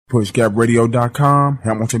PushGapRadio.com,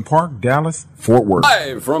 Hamilton Park, Dallas, Fort Worth.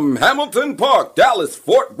 Live from Hamilton Park, Dallas,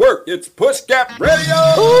 Fort Worth, it's Push Gap Radio.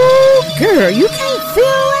 Ooh, girl, you can't feel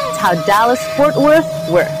it. It's how Dallas, Fort Worth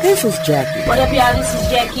works. This is Jackie. What up, y'all? This is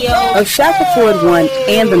Jackie O. Of Shaka Ford 1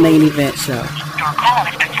 and the Main Event Show. Your call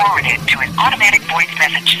has been forwarded to an automatic voice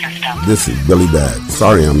message system. This is Billy Bad.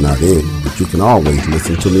 Sorry I'm not in, but you can always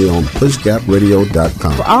listen to me on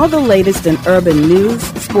PushGapRadio.com. For all the latest in urban news,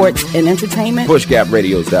 sports, and entertainment,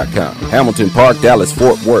 PushGapRadios.com. Hamilton Park, Dallas,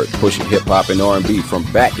 Fort Worth, pushing hip-hop and R&B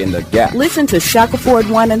from back in the gap. listen to Shaka Ford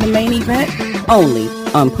 1 and the Main Event only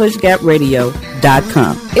on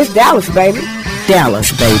PushGapRadio.com. It's Dallas, baby.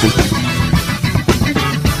 Dallas, baby.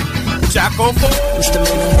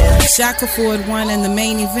 Shaka Ford 1 and the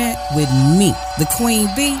Main Event with me, the Queen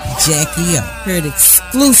Bee, Jackie O. Heard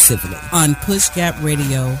exclusively on Push Gap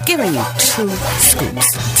Radio. Giving you 2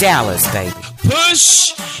 scoops. Dallas, baby.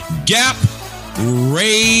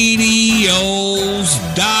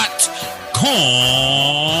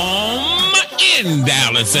 PushGapRadios.com in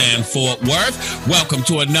Dallas and Fort Worth. Welcome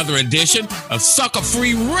to another edition of Sucker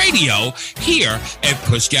Free Radio here at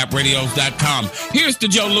PushGapRadios.com. Here's to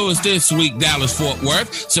Joe Louis this week, Dallas, Fort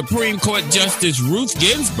Worth. Supreme Court Justice Ruth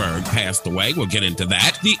Ginsburg passed away. We'll get into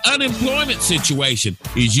that. The unemployment situation.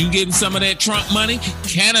 Is you getting some of that Trump money?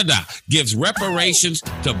 Canada gives reparations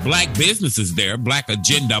to black businesses there. Black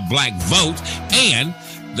agenda, black vote. And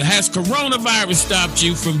has coronavirus stopped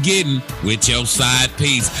you from getting with your side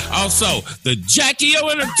piece? Also, the Jackie O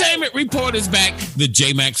Entertainment Report is back. The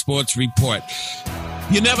J-Mac Sports Report.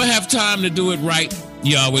 You never have time to do it right.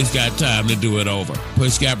 You always got time to do it over.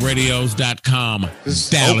 PushGapRadios.com. This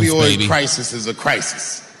Dallas, opioid baby. crisis is a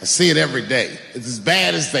crisis. I see it every day. It's as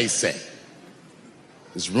bad as they say.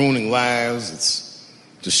 It's ruining lives. It's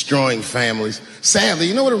destroying families. Sadly,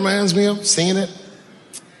 you know what it reminds me of, seeing it?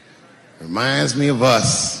 It reminds me of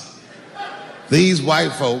us. These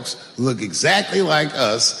white folks look exactly like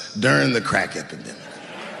us during the crack epidemic.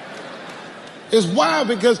 It's wild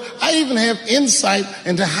because I even have insight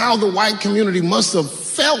into how the white community must have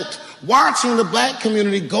felt watching the black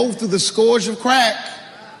community go through the scourge of crack.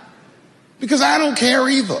 Because I don't care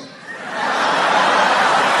either.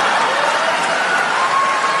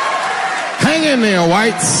 Hang in there,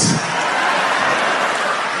 whites.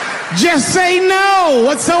 Just say no.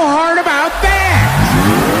 What's so hard about that?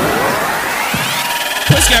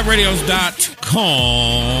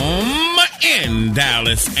 PushGapRadios.com in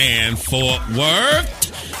Dallas and Fort Worth.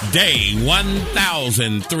 Day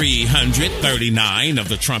 1,339 of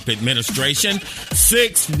the Trump administration.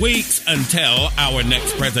 6 weeks until our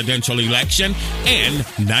next presidential election and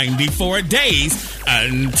 94 days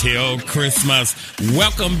until Christmas.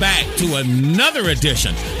 Welcome back to another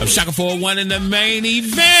edition of Shaka 401 in the Main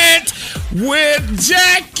Event with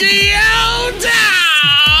Jackie O.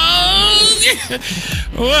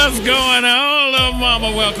 What's going on, little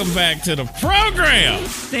mama? Welcome back to the program.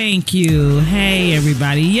 Thank you. Hey,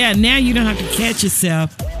 everybody. Yeah, now you don't have to catch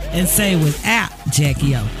yourself and say without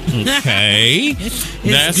Jackie O. Okay.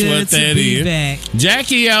 That's good what that to be is. back.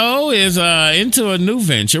 Jackie O is into a new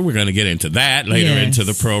venture. We're going to get into that later into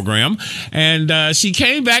the program. And she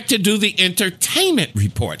came back to do the entertainment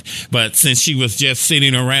report. But since she was just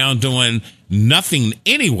sitting around doing nothing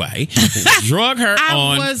anyway, drug her on.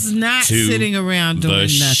 I was not sitting around doing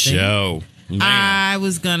the nothing. Show. Man. I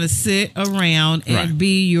was going to sit around and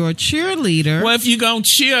be your cheerleader. Well, if you're going to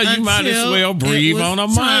cheer, you might as well breathe on a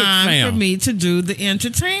mic, fam. For me to do the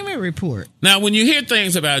entertainment report. Now, when you hear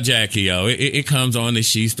things about Jackie O, it comes on that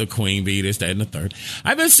she's the queen bee, this, that, and the third.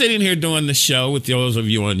 I've been sitting here doing the show with those of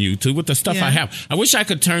you on YouTube with the stuff I have. I wish I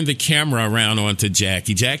could turn the camera around onto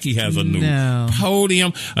Jackie. Jackie has a new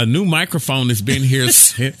podium, a new microphone that's been here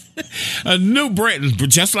since. A new brand,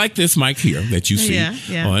 just like this mic here that you see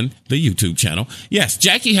on the YouTube channel. Yes,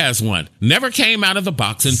 Jackie has one. Never came out of the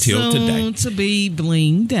box until today. To be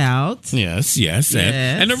blinged out. Yes.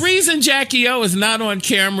 And the reason Jackie O is not on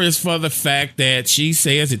camera is for the fact that she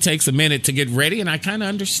says it takes a minute to get ready, and I kind of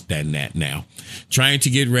understand that now. Trying to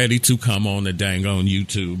get ready to come on the dang on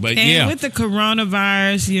YouTube. But with the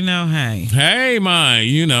coronavirus, Hey, man,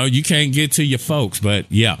 you can't get to your folks. But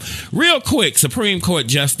real quick, Supreme Court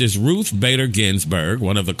Justice Ruth Bader Ginsburg,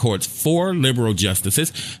 one of the court's 4 liberal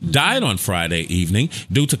justices, died on Friday evening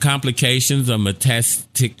due to complications of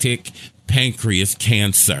metastatic pancreas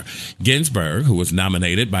cancer. Ginsburg, who was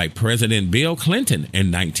nominated by President Bill Clinton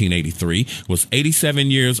in 1983, was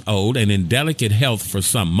 87 years old and in delicate health for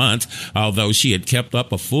some months, although she had kept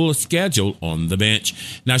up a full schedule on the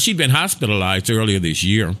bench. Now, she'd been hospitalized earlier this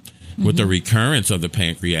year with the recurrence of the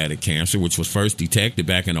pancreatic cancer, which was first detected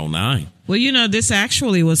back in 2009. Well, this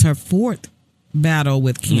actually was her 4th battle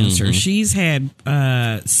with cancer. She's had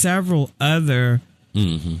several other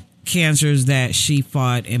cancers that she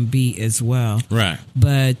fought and beat as well. Right.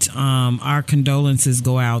 But our condolences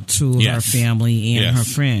go out to her family and her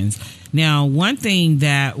friends. Now, one thing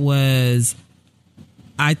that was,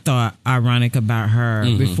 I thought, ironic about her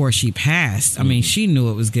before she passed, I mean, she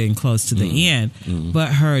knew it was getting close to the end,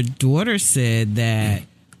 but her daughter said that,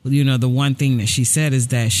 you know, the one thing that she said is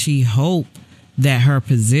that she hoped that her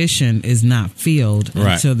position is not filled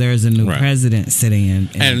until there's a new president sitting in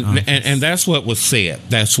office. And that's what was said.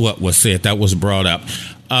 That's what was said. That was brought up.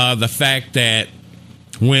 The fact that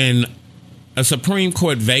when a Supreme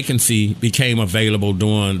Court vacancy became available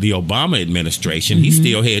during the Obama administration, he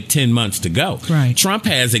still had 10 months to go. Right. Trump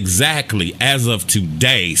has exactly, as of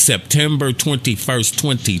today, September 21st,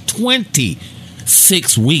 2020,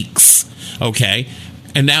 6 weeks. Okay.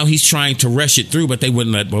 And now he's trying to rush it through, but they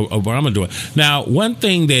wouldn't let Obama do it. Now, one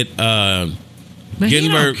thing that but he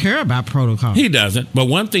don't care about protocol. He doesn't. But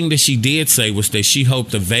one thing that she did say was that she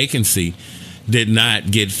hoped the vacancy did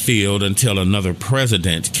not get filled until another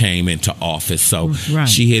president came into office. So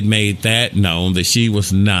she had made that known that she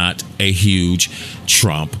was not a huge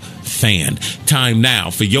Trump fan. Time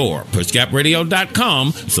now for your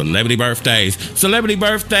PushGapRadio.com Celebrity Birthdays. Celebrity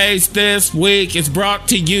Birthdays this week is brought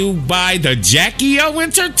to you by the Jackie O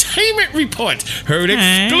Entertainment Report. Heard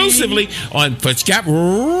exclusively on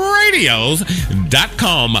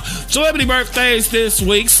PushGapRadios.com. Celebrity Birthdays this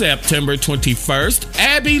week, September 21st.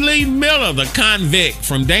 Abby Lee Miller, the convict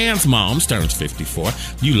from Dan's Moms, turns 54.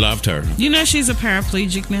 You loved her. You know she's a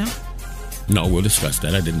paraplegic now? No, we'll discuss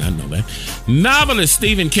that. I did not know that. Novelist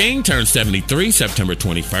Stephen King turns 73, September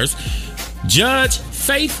 21st. Judge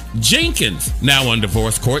Faith Jenkins, now on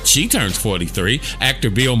divorce court. She turns 43. Actor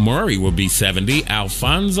Bill Murray will be 70.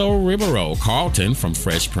 Alfonso Ribeiro Carlton from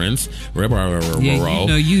Fresh Prince. Ribeiro. Yeah, you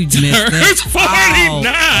know you missed that.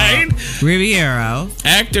 49. Ribeiro.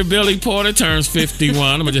 Actor Billy Porter turns 51.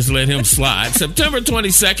 I'm going to just let him slide. September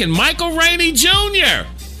 22nd, Michael Rainey Jr.,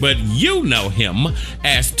 but you know him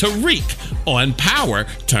as Tariq on Power,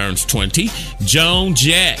 turns 20. Joan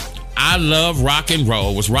Jett, I Love Rock and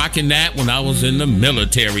Roll, was rocking that when I was in the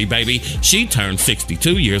military, baby. She turned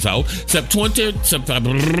 62 years old. September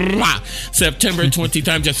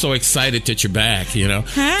 20th. I'm just so excited that you're back, you know.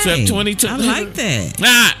 Hey, I like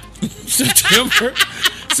that.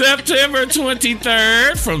 September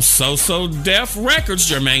 23rd, from So Def Records,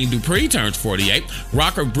 Jermaine Dupri turns 48.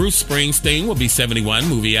 Rocker Bruce Springsteen will be 71.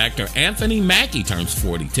 Movie actor Anthony Mackie turns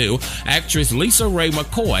 42. Actress Lisa Ray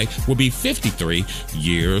McCoy will be 53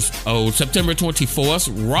 years old. September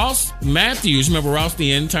 24th, Ross Matthews, remember Ross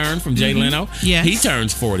the intern from Jay Leno? Yes. He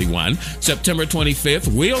turns 41. September 25th,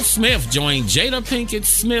 Will Smith joined Jada Pinkett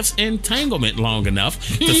Smith's entanglement long enough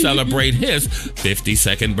to celebrate his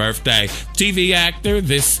 52nd birthday. TV actor,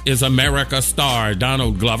 This Is America star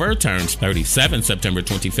Donald Glover turns 37 September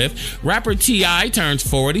 25th. Rapper T.I. turns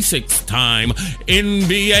 46-time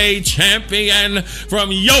NBA champion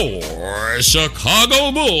from your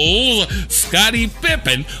Chicago Bulls. Scottie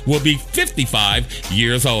Pippen will be 55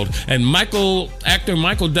 years old. And actor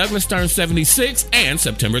Michael Douglas turns 76. And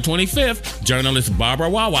September 25th, journalist Barbara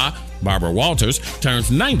Walters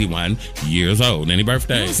turns 91 years old. Any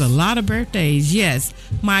birthdays? There's a lot of birthdays, yes.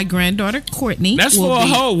 My granddaughter, Courtney. That's for a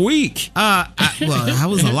whole week. I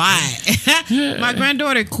was a lie. My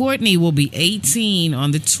granddaughter, Courtney, will be 18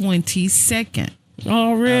 on the 22nd.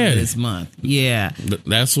 Already. This month. Yeah.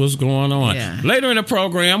 That's what's going on. Yeah. Later in the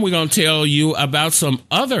program, we're going to tell you about some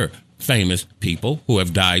other famous people who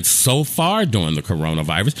have died so far during the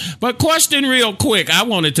coronavirus. But question real quick, I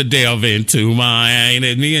wanted to delve into mine,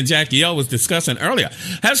 and me and Jackie O was discussing earlier.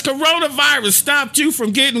 Has coronavirus stopped you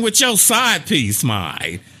from getting with your side piece,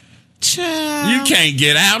 mine? Child. You can't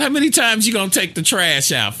get out. How many times you gonna take the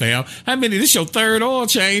trash out, fam? How many? This your third oil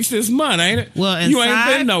change this month, ain't it? Well, and you ain't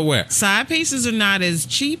been nowhere. Side pieces are not as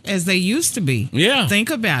cheap as they used to be. Yeah. Think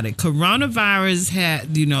about it. Coronavirus had,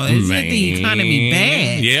 it's hit the economy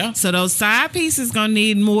bad. Yeah. So those side pieces gonna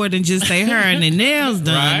need more than just their hair and their nails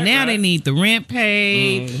done. Now they need the rent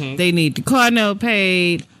paid. They need the car note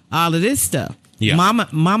paid. All of this stuff. Yeah.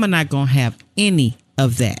 Mama not gonna have any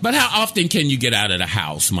of that. But how often can you get out of the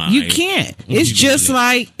house, Mom? You can't. It's just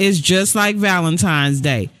like Valentine's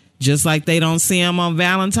Day. Just like they don't see them on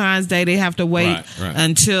Valentine's Day, they have to wait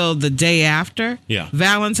until the day after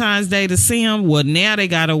Valentine's Day to see them. Well, now they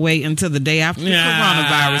got to wait until the day after the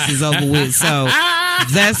coronavirus is over with. So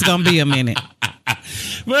that's going to be a minute.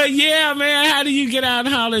 But yeah, man, how do you get out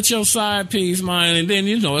and holler at your side piece, man? And then,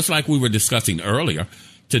 it's like we were discussing earlier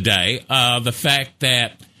today, the fact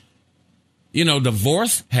that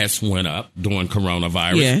divorce has went up during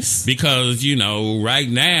coronavirus. Yes. Because, right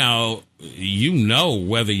now,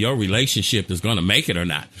 whether your relationship is going to make it or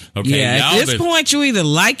not. Okay. Yeah, at this point, you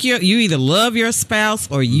either love your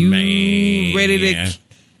spouse or you ready to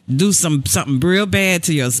do something real bad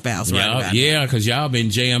to your spouse. Yeah, because y'all been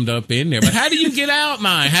jammed up in there. But how do you get out,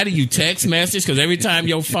 man? How do you text message? Because every time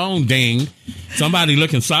your phone ding, somebody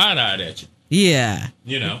looking side-eyed at you. Yeah.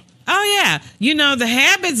 Oh, yeah. The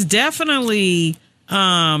habits definitely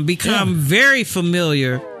become very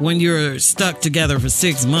familiar when you're stuck together for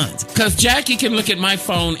 6 months. Because Jackie can look at my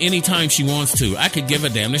phone anytime she wants to. I could give a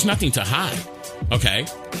damn. There's nothing to hide. Okay?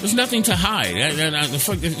 There's nothing to hide.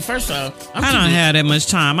 First off, I don't have that much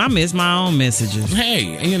time. I miss my own messages.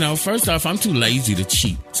 Hey, first off, I'm too lazy to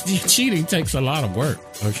cheat. Cheating takes a lot of work.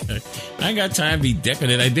 Okay? I ain't got time to be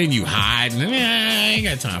decadent. And then you hide. I ain't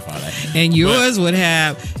got time for all that. And yours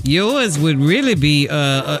would really be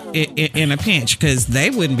in a pinch because they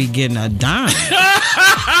wouldn't be getting a dime.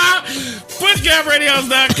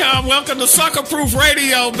 PushGapRadios.com. Welcome to Sucker Proof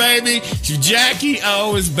Radio, baby. Jackie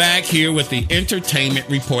O is back here with the entertainment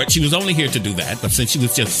report. She was only here to do that, but since she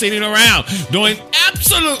was just sitting around doing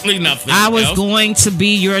absolutely nothing I was going to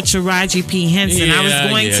be your Taraji P. Henson. I was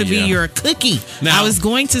going to be your Cookie. Now, I was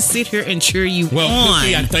going to sit here and cheer you on.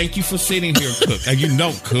 Cookie, I thank you for sitting here, Cook.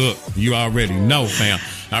 Cook. You already know, fam.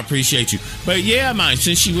 I appreciate you. But yeah, man,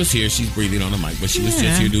 since she was here, she's breathing on the mic, but she was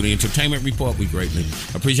just here doing the entertainment report. We greatly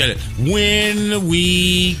appreciate it. When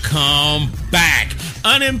we come back,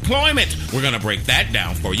 unemployment. We're going to break that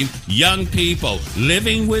down for you. Young people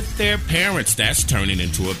living with their parents. That's turning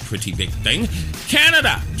into a pretty big thing.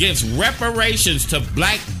 Canada gives reparations to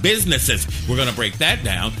black businesses. We're going to break that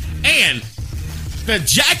down. And the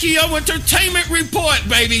Jackie O Entertainment Report,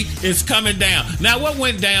 baby, is coming down. Now, what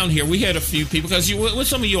went down here? We had a few people, because what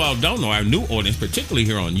some of you all don't know, our new audience, particularly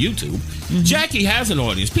here on YouTube, Jackie has an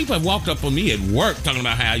audience. People have walked up on me at work talking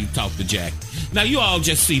about how you talk to Jackie. Now, you all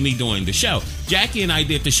just see me doing the show. Jackie and I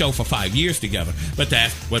did the show for 5 years together, but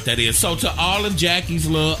that's what that is. So, to all of Jackie's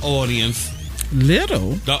little audience,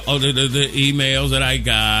 the emails that I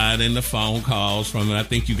got and the phone calls from it, I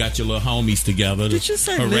think you got your little homies together to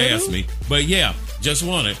harass me. But yeah, just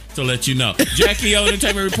wanted to let you know. Jackie O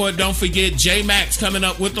Entertainment Report. Don't forget J-Max coming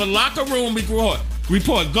up with the Locker Room Report.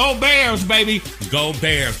 Go Bears, baby. Go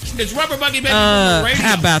Bears. It's Rubber Buggy Baby Boomer Radio.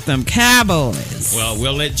 How about them Cowboys? Well,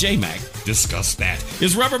 we'll let J-Max discuss that.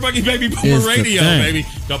 It's Rubber Buggy Baby Boomer Radio, baby.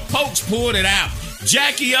 The Pokes pulled it out.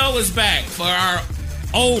 Jackie O is back for our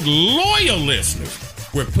old loyal listeners.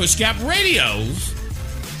 We're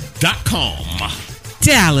PushGapRadios.com.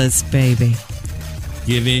 Dallas, baby.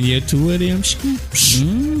 Giving you two of them scoops.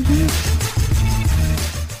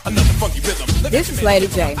 This is Lady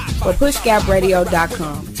J for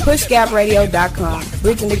PushGapRadio.com. PushGapRadio.com,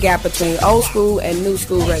 bridging the gap between old school and new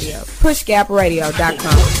school radio.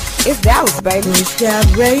 PushGapRadio.com. It's Dallas, baby.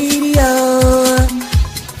 PushGap Radio.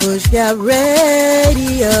 PushGap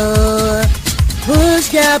Radio.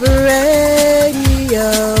 PushGap Radio.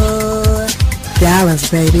 Dallas,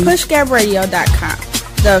 baby. PushGapRadio.com,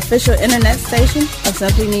 the official internet station of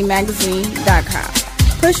SimplyMeMagazine.com.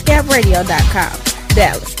 PushGapRadio.com.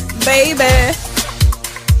 Dallas, baby.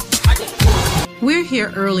 We're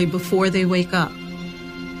here early before they wake up.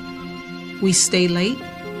 We stay late.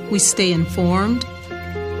 We stay informed.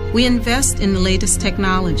 We invest in the latest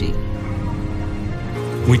technology.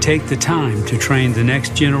 We take the time to train the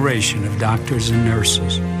next generation of doctors and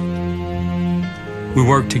nurses. We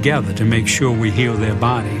work together to make sure we heal their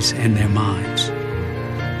bodies and their minds.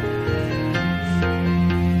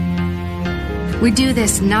 We do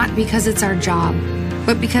this not because it's our job,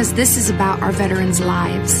 but because this is about our veterans'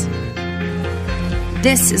 lives.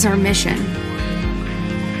 This is our mission.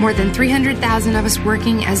 More than 300,000 of us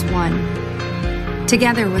working as one,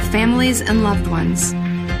 together with families and loved ones.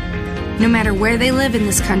 No matter where they live in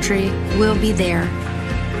this country, we'll be there.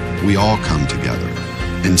 We all come together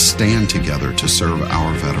and stand together to serve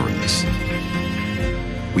our veterans.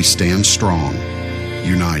 We stand strong,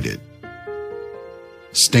 united.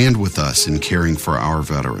 Stand with us in caring for our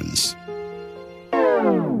veterans.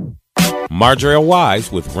 Marjorie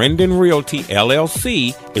Wise with Rendon Realty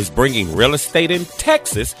LLC is bringing real estate in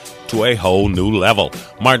Texas to a whole new level.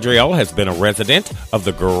 Marjorie has been a resident of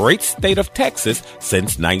the great state of Texas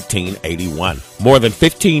since 1981. More than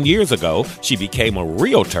 15 years ago, she became a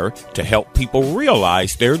realtor to help people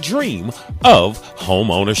realize their dream of home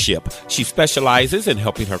ownership. She specializes in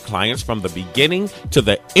helping her clients from the beginning to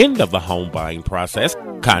the end of the home buying process.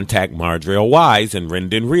 Contact Marjorie Wise and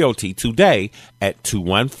Rendon Realty today at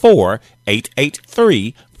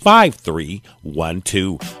 214-883-5600.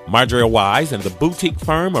 5312. Marjorie Wise and the boutique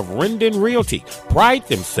firm of Rendon Realty pride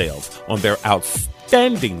themselves on their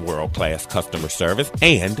outstanding world-class customer service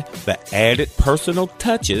and the added personal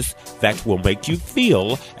touches that will make you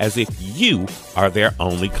feel as if you are their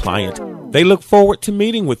only client. They look forward to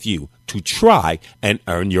meeting with you to try and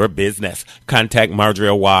earn your business. Contact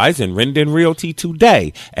Marjorie Wise and Rendon Realty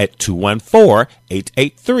today at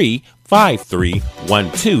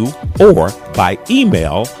 214-883-5312 or by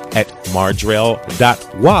email at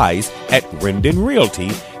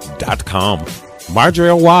marjorell.wise@rendonrealty.com.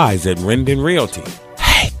 Marjorie Wise at Rendon Realty.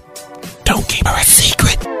 Hey, don't keep her a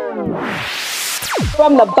secret.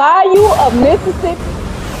 From the bayou of Mississippi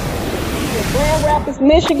to Grand Rapids,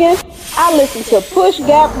 Michigan, I listen to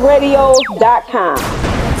PushGapRadios.com.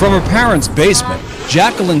 From her parents' basement,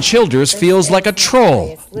 Jacqueline Childers feels like a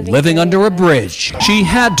troll living under a bridge. She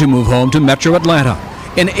had to move home to Metro Atlanta.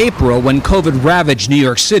 In April, when COVID ravaged New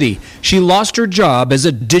York City, she lost her job as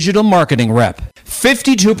a digital marketing rep.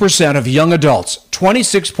 52% of young adults,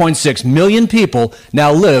 26.6 million people,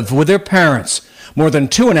 now live with their parents. More than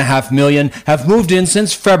 2.5 million have moved in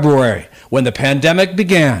since February, when the pandemic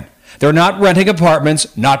began. They're not renting apartments,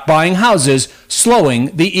 not buying houses,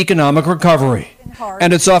 slowing the economic recovery.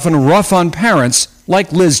 And it's often rough on parents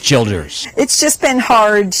like Liz Childers. It's just been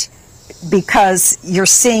hard because you're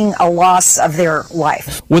seeing a loss of their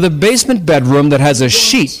life. With a basement bedroom that has a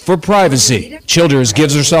sheet for privacy, Childers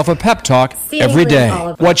gives herself a pep talk every day.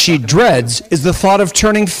 What she dreads is the thought of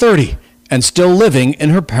turning 30 and still living in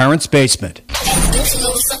her parents' basement.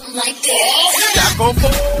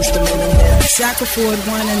 Shaka Ford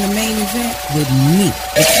won in the main event with me,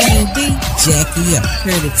 the Queen D, Jackie O.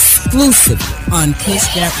 Heard exclusively on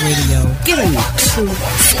Push Gap Radio. Giving you two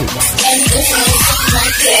scoops.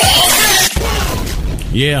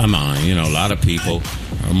 Yeah, man. You know, a lot of people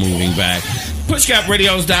are moving back.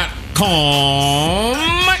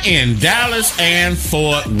 PushGapRadios.com in Dallas and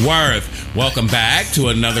Fort Worth. Welcome back to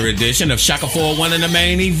another edition of Shaka 401 in the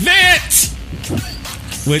main event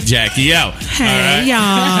with Jackie O. Hey,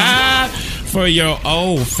 y'all. For your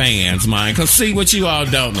old fans, mine. Because see what you all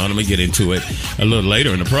don't know. Let me get into it a little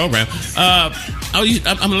later in the program. I'm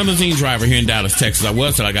a limousine driver here in Dallas, Texas. I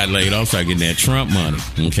was till I got laid off, started getting that Trump money.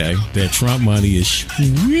 Okay? That Trump money is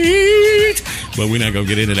sweet. But we're not going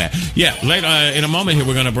to get into that. Yeah, later in a moment here,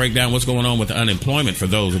 we're going to break down what's going on with unemployment for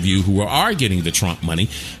those of you who are getting the Trump money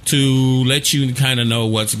to let you kind of know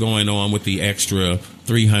what's going on with the extra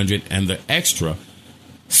 $300 and the extra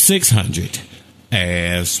 $600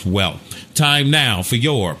 as well. Time now for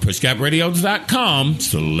your PushGapRadios.com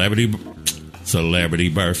celebrity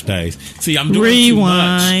birthdays. See, I'm doing too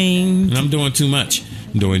much. And I'm doing too much.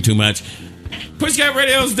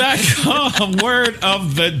 PushGapRadios.com word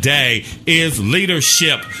of the day is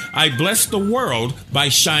leadership. I bless the world by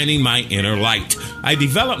shining my inner light. I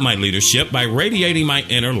develop my leadership by radiating my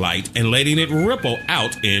inner light and letting it ripple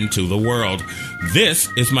out into the world. This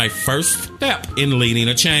is my first step in leading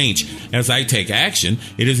a change. As I take action,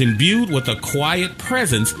 it is imbued with a quiet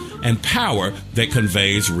presence and power that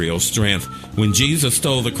conveys real strength. When Jesus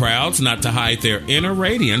told the crowds not to hide their inner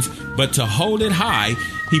radiance, but to hold it high,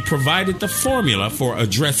 he provided the formula for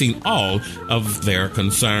addressing all of their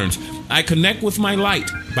concerns. I connect with my light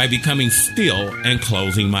by becoming still and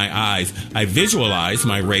closing my eyes. I visualize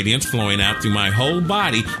my radiance flowing out through my whole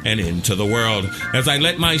body and into the world. As I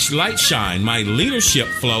let my light shine, my leadership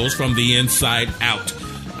flows from the inside out.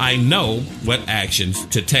 I know what actions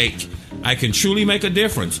to take. I can truly make a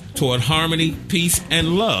difference toward harmony, peace,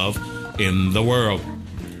 and love in the world.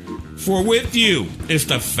 For with you is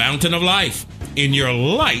the fountain of life. In your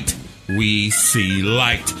light, we see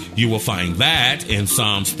light. You will find that in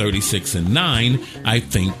Psalms 36:9. I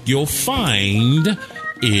think you'll find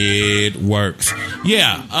it works.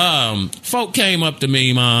 Yeah, folk came up to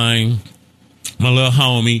me, my little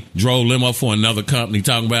homie, drove limo for another company,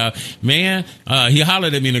 talking about, man, he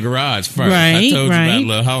hollered at me in the garage first. I told you about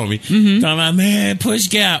little homie. Talking about, man, Push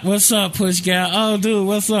Gap. What's up, Push Gap? Oh, dude,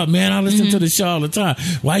 what's up, man? I listen to the show all the time.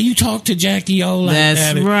 Why you talk to Jackie O like that?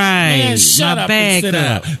 That's right. Man, shut up and sit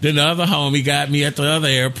down. Then the other homie got me at the other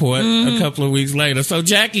airport a couple of weeks later. So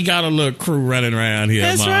Jackie got a little crew running around here.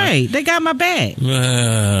 That's right. They got my back.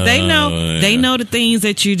 They know the things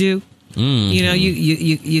that you do. You know,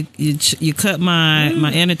 you cut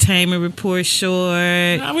my entertainment report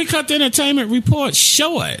short. Now we cut the entertainment report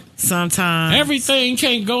short. Sometimes everything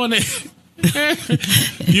can't go in there.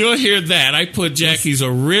 You'll hear that. I put Jackie's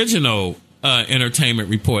original entertainment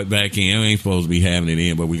report back in. We ain't supposed to be having it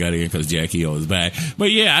in, but we got it in because Jackie O is back.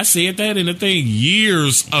 But yeah, I said that in the thing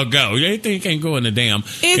years ago. You think can't go in the damn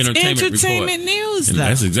entertainment report. News, and though.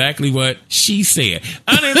 That's exactly what she said.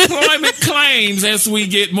 Unemployment claims as we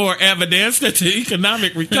get more evidence that the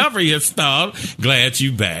economic recovery has stalled. Glad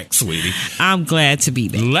you back, sweetie. I'm glad to be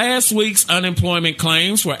back. Last week's unemployment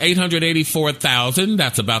claims were 884,000.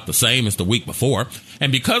 That's about the same as the week before.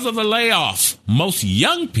 And because of the layoffs, most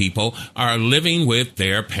young people are living with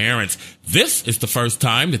their parents. This is the first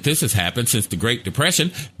time that this has happened since the Great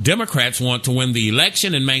Depression. Democrats want to win the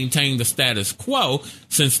election and maintain the status quo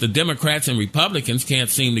since the Democrats and Republicans can't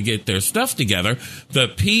seem to get their stuff together. The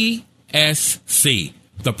PSC,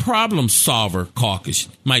 the Problem Solver Caucus,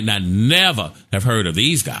 might not never have heard of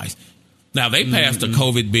these guys. Now, they passed a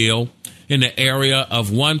COVID bill in the area of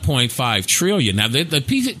 $1.5 trillion. Now, the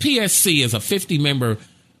PSC is a 50-member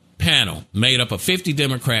panel made up of 50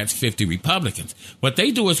 Democrats, 50 Republicans. What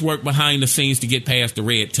they do is work behind the scenes to get past the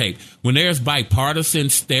red tape. When there's bipartisan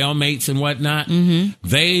stalemates and whatnot,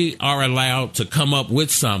 they are allowed to come up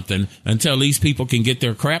with something until these people can get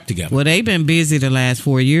their crap together. Well, they've been busy the last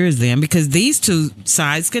 4 years then, because these two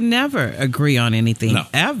sides can never agree on anything,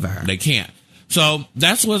 ever. They can't. So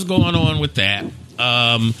that's what's going on with that.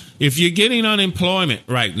 If you're getting unemployment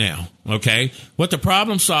right now, okay, what the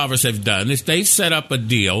problem solvers have done is they've set up a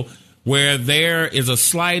deal where there is a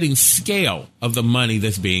sliding scale of the money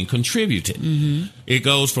that's being contributed. It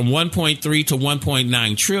goes from 1.3 to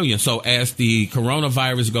 1.9 trillion. So as the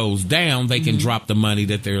coronavirus goes down, they can drop the money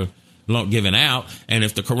that they're giving out. And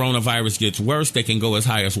if the coronavirus gets worse, they can go as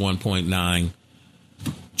high as $1.9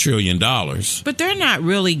 trillion. But they're not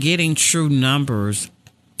really getting true numbers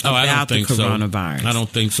I don't think the coronavirus. So. I don't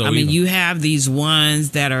think so. I mean, you have these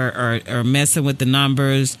ones that are messing with the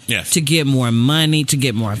numbers to get more money, to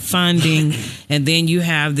get more funding, and then you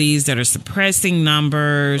have these that are suppressing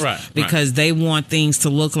numbers because they want things to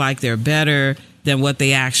look like they're better than what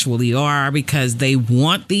they actually are, because they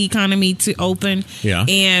want the economy to open. Yeah.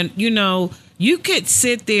 And, you could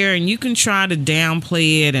sit there and you can try to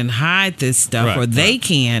downplay it and hide this stuff, or they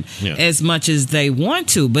can as much as they want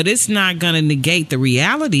to, but it's not going to negate the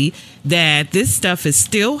reality that this stuff is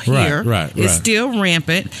still here. It's still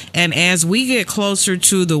rampant. And as we get closer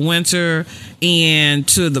to the winter and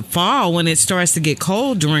to the fall, when it starts to get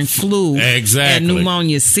cold during flu and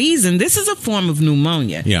pneumonia season, this is a form of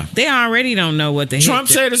pneumonia. Yeah. They already don't know what the heck. Trump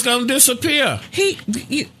said it's going to disappear.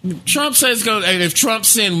 Trump says it's going to, if Trump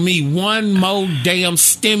send me one more damn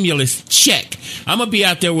stimulus check, I'm going to be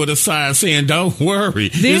out there with a sign saying, don't worry,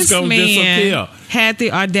 it's going to disappear. Had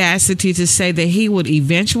the audacity to say that he would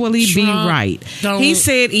eventually be right. He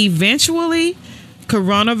said eventually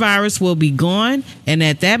coronavirus will be gone, and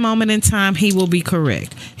at that moment in time he will be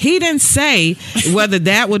correct. He didn't say whether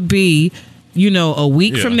that would be a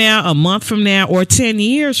week from now, a month from now, or 10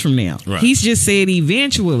 years from now. He's just said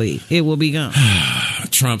eventually it will be gone.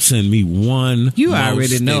 Trump send me one. You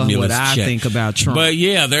already know what I think about Trump. But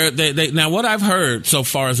yeah, they now what I've heard so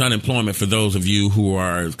far as unemployment for those of you who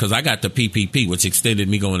are, because I got the PPP, which extended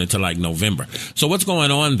me going into like November. So what's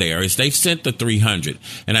going on there is they've sent the 300,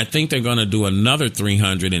 and I think they're going to do another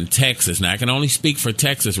 300 in Texas. Now I can only speak for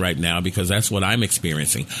Texas right now because that's what I'm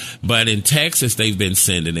experiencing. But in Texas, they've been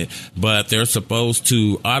sending it, but they're supposed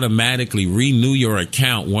to automatically renew your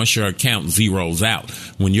account once your account zeroes out.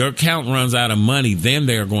 When your account runs out of money, then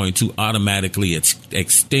they're going to automatically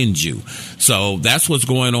extend you. So that's what's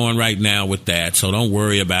going on right now with that. So don't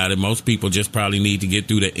worry about it. Most people just probably need to get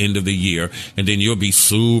through the end of the year, and then you'll be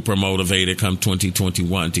super motivated come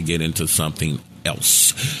 2021 to get into something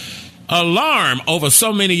else. Alarm over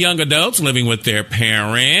so many young adults living with their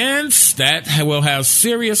parents. That will have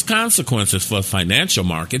serious consequences for financial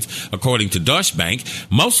markets, according to Deutsche Bank,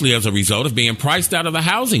 mostly as a result of being priced out of the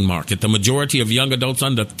housing market. The majority of young adults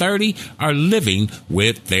under 30 are living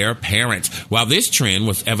with their parents. While this trend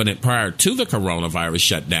was evident prior to the coronavirus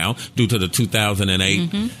shutdown due to the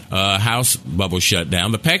 2008 house bubble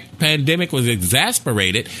shutdown, the pandemic has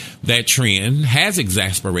exacerbated that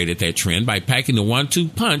trend by packing the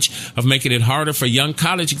 1-2 punch of making it harder for young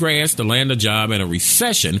college grads to land a job in a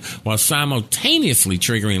recession while simultaneously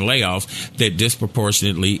triggering layoffs that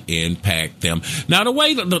disproportionately impact them. Now, the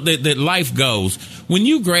way that life goes, when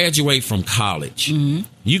you graduate from college,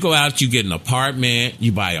 you go out, you get an apartment,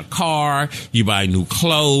 you buy a car, you buy new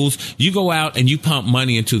clothes, you go out and you pump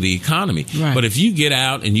money into the economy. But if you get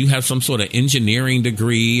out and you have some sort of engineering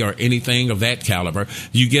degree or anything of that caliber,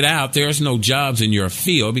 you get out, there's no jobs in your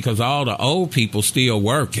field because all the old people still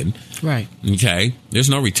working. Right. Okay. There's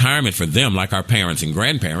no retirement for them like our parents and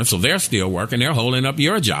grandparents. So they're still working. They're holding up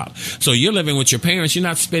your job. So you're living with your parents. You're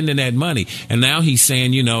not spending that money. And now he's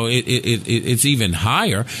saying, it's even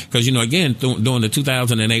higher because, again, during the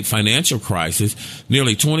 2008 financial crisis,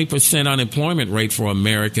 nearly 20% unemployment rate for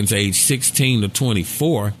Americans aged 16 to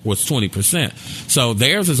 24 was 20%. So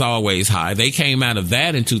theirs is always high. They came out of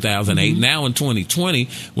that in 2008. Now in 2020,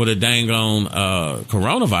 with a dang on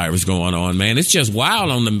coronavirus going on, man, it's just wild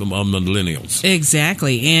on the millennials.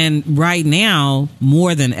 Exactly. And right now,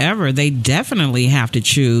 more than ever, they definitely have to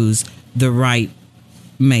choose the right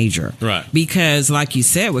major. Right. Because like you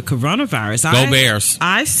said, with coronavirus, Bears.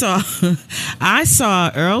 I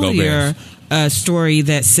saw earlier a story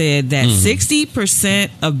that said that 60%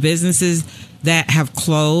 of businesses that have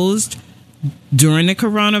closed during the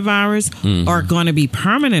coronavirus are going to be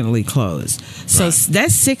permanently closed. So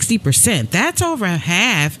that's 60%. That's over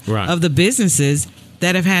half of the businesses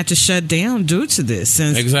that have had to shut down due to this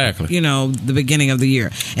since the beginning of the year.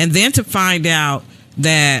 And then to find out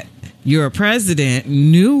that your president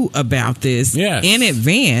knew about this in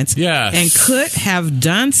advance and could have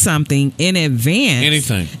done something in advance,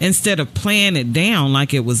 anything, instead of playing it down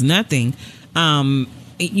like it was nothing. And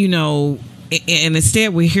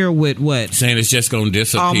instead we hear with what? Saying it's just going to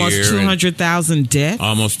disappear. Almost 200,000 deaths.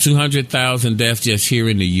 Almost 200,000 deaths just here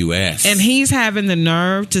in the U.S. And he's having the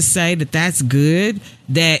nerve to say that that's good,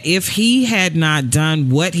 that if he had not done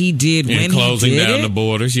what he did when closing he did down the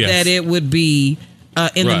borders, that it would be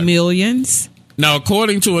in the millions. Now,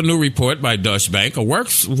 according to a new report by Deutsche Bank, a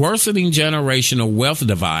worsening generational wealth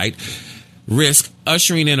divide risk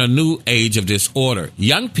ushering in a new age of disorder.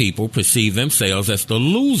 Young people perceive themselves as the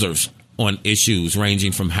losers on issues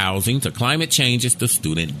ranging from housing to climate changes to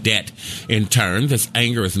student debt. In turn, this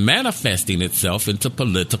anger is manifesting itself into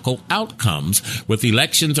political outcomes, with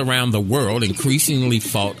elections around the world increasingly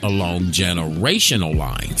fought along generational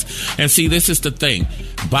lines. And see, this is the thing.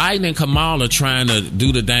 Biden and Kamala trying to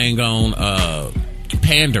do the dang on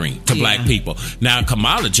pandering to black people. Now,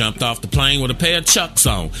 Kamala jumped off the plane with a pair of Chucks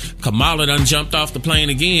on. Kamala done jumped off the plane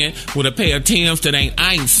again with a pair of Timbs that I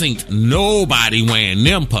ain't seen nobody wearing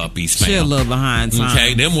them puppies, fam. She a little behind time.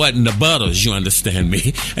 Okay, them wasn't the butters, you understand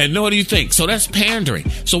me? And what do you think? So that's pandering.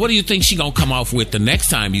 So what do you think she gonna come off with the next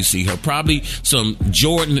time you see her? Probably some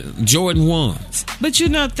Jordan 1s. But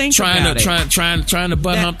think about it. Trying to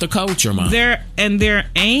butt hump the culture, man. They're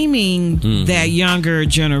aiming that younger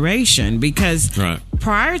generation because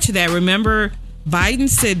prior to that, remember, Biden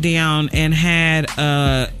sat down and had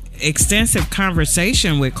a extensive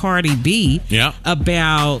conversation with Cardi B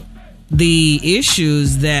about the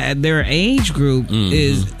issues that their age group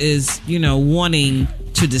is wanting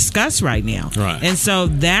to discuss right now. Right. And so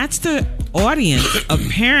that's the audience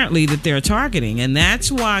apparently that they're targeting, and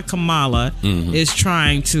that's why Kamala is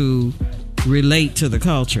trying to relate to the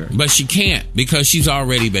culture. But she can't, because she's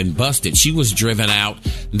already been busted. She was driven out.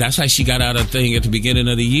 That's how she got out of the thing at the beginning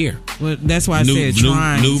of the year. Well, that's why I said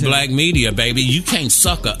trying new black media, baby. You can't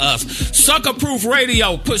sucker us. Sucker Proof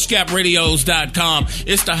Radio, PushGapRadios.com.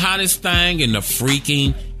 It's the hottest thing in the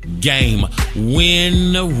freaking game.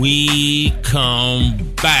 When we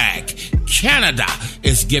come back, Canada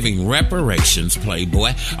is giving reparations,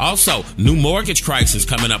 Playboy. Also, new mortgage crisis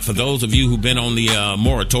coming up for those of you who've been on the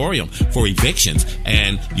moratorium for evictions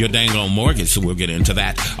and your dang on mortgage, so we'll get into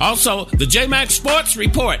that. Also, the J-Max Sports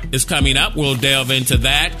Report is coming up. We'll delve into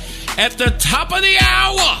that at the top of the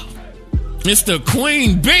hour. It's the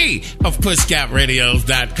Queen Bee of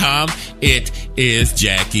PushGapRadios.com. It is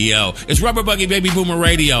Jackie O. It's Rubber Buggy Baby Boomer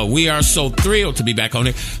Radio. We are so thrilled to be back on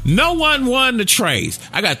here. No one won the trays.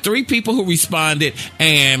 I got 3 people who responded,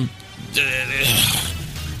 and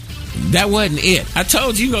that wasn't it. I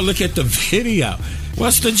told you, go look at the video.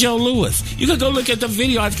 What's the Joe Louis? You can go look at the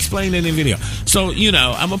video. I explained it in the video. So,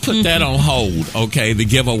 I'm going to put that on hold, okay, the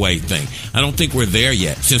giveaway thing. I don't think we're there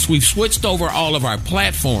yet. Since we've switched over all of our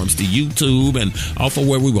platforms to YouTube and off of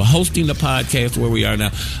where we were hosting the podcast, where we are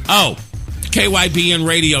now. Oh,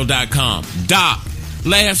 KYBNradio.com. Doc,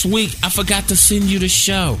 last week, I forgot to send you the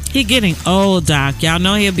show. He's getting old, Doc. Y'all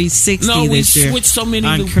know he'll be 60 this year. No, we switched so many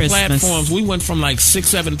new platforms. We went from like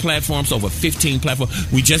 6-7 platforms, over 15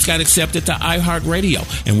 platforms. We just got accepted to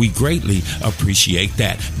iHeartRadio, and we greatly appreciate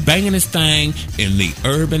that. Banging this thing in the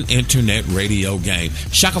urban internet radio game.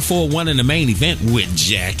 Shaka 401 in the main event with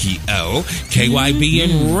Jackie O.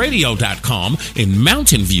 KYBNradio.com in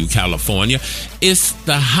Mountain View, California. It's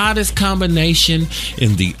the hottest combination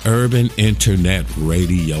in the urban internet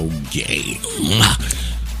radio game.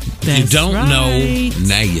 That's you don't know,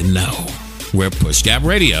 now you know. We're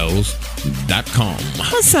PushGapRadios.com.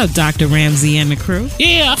 What's up, Dr. Ramsey and the crew?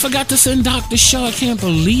 Yeah, I forgot to send Dr. Shaw. I can't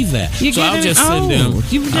believe that. I'll just send them.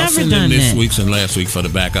 You've I'll never send done them this that. week's and last week for the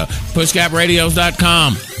backup.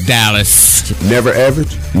 PushGapRadios.com. Dallas. Never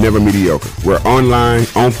average, never mediocre. We're online,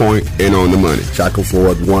 on point, and on the money. Shackle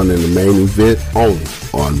Ford won in the main event only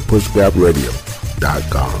on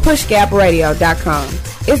PushGapRadio.com. PushGapRadio.com.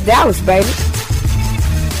 It's Dallas, baby.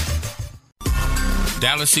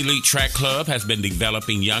 Dallas Elite Track Club has been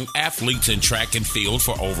developing young athletes in track and field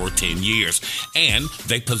for over 10 years, and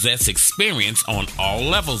they possess experience on all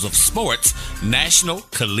levels of sports, national,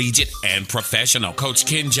 collegiate, and professional. Coach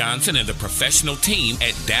Ken Johnson and the professional team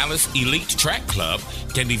at Dallas Elite Track Club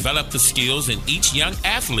can develop the skills in each young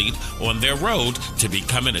athlete on their road to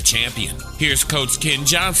becoming a champion. Here's Coach Ken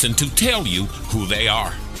Johnson to tell you who they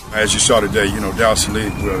are. As you saw today, Dallas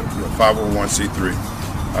Elite, we're a 501c3.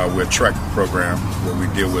 We're a track program where we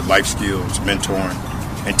deal with life skills, mentoring,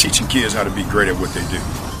 and teaching kids how to be great at what they do.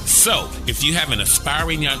 So, if you have an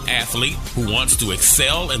aspiring young athlete who wants to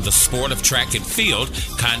excel in the sport of track and field,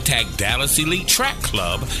 contact Dallas Elite Track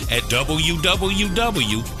Club at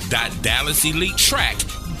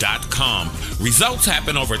www.dallaselitetrack.com. Results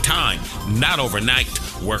happen over time, not overnight.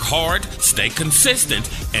 Work hard, stay consistent,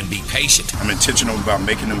 and be patient. I'm intentional about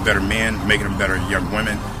making them better men, making them better young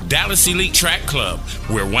women. Dallas Elite Track Club.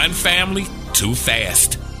 We're one family, too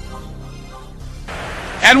fast.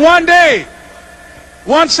 And one day,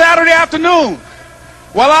 one Saturday afternoon,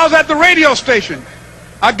 while I was at the radio station,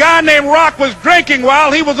 a guy named Rock was drinking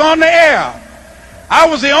while he was on the air. I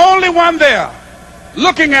was the only one there,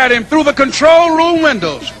 looking at him through the control room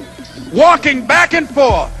windows, walking back and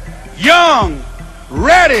forth, young,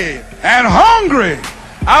 ready, and hungry.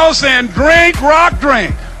 I was saying, drink, Rock,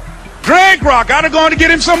 drink. Drink, Rock. I'd have gone to get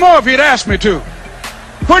him some more if he'd asked me to.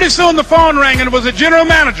 Pretty soon the phone rang, and it was the general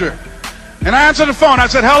manager. And I answered the phone. I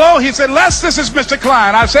said, hello? He said, Les, this is Mr.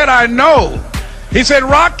 Klein. I said, I know. He said,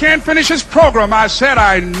 Rock can't finish his program. I said,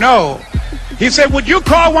 I know. He said, would you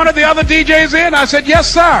call one of the other DJs in? I said,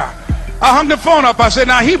 yes, sir. I hung the phone up. I said,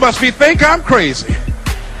 now he must think I'm crazy.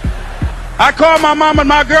 I called my mom and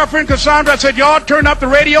my girlfriend, Cassandra. I said, y'all turn up the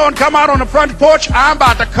radio and come out on the front porch. I'm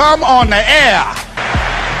about to come on the air.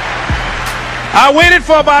 I waited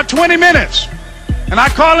for about 20 minutes, and I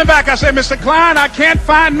called him back. I said, Mr. Klein, I can't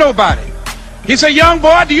find nobody. He said, young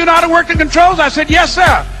boy, do you know how to work the controls? I said, yes,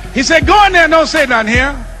 sir. He said, go in there and don't say nothing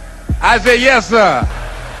here. I said, yes, sir.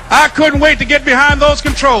 I couldn't wait to get behind those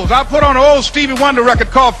controls. I put on an old Stevie Wonder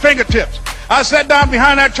record called Fingertips. I sat down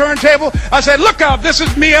behind that turntable. I said, look out, this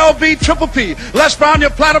is me, LB Triple P. Les Brown, your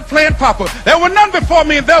platter playing papa. There were none before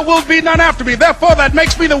me, and there will be none after me. Therefore, that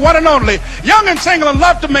makes me the one and only. Young and single and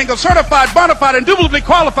love to mingle, certified, bona fide, indubitably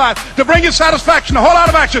qualified to bring you satisfaction, a whole lot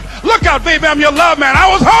of action. Look out, baby, I'm your love man. I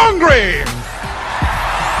was hungry.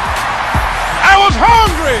 I was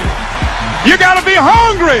hungry. You gotta be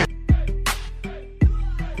hungry.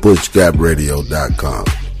 PushGapRadio.com.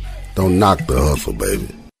 Don't knock the hustle, baby.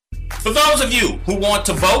 For those of you who want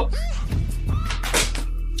to vote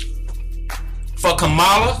for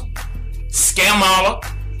Kamala, Scamala,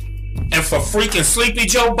 and for freaking Sleepy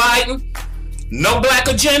Joe Biden, no black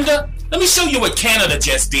agenda, let me show you what Canada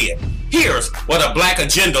just did. Here's what a black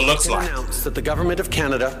agenda looks like. Announced that the government of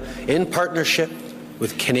Canada, in partnership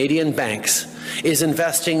with Canadian banks, is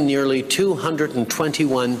investing nearly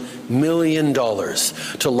 $221 million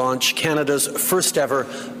to launch Canada's first ever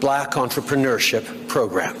black entrepreneurship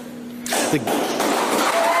program. The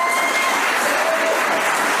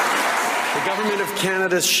Government of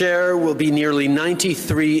Canada's share will be nearly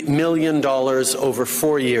 $93 million over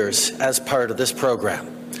 4 years as part of this program.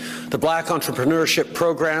 The Black Entrepreneurship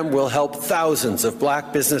Program will help thousands of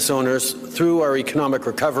black business owners through our economic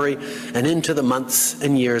recovery and into the months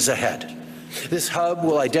and years ahead. This hub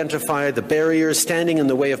will identify the barriers standing in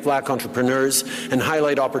the way of black entrepreneurs and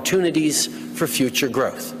highlight opportunities for future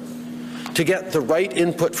growth. To get the right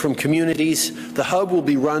input from communities, the hub will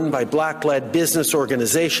be run by black-led business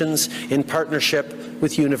organizations in partnership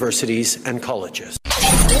with universities and colleges.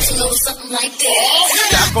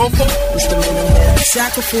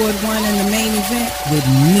 Shackle Ford won in the main event with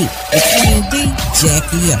me, D,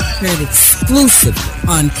 Jackie Up. Heard exclusively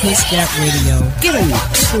on Push Gap Radio. Get on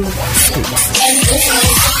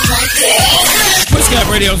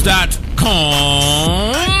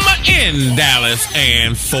PushGapRadios.com in Dallas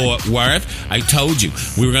and Fort Worth. I told you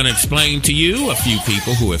we were going to explain to you a few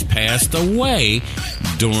people who have passed away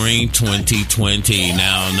during 2020.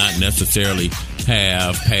 Now, not necessarily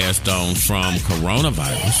have passed on from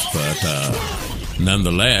coronavirus, but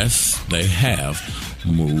nonetheless, they have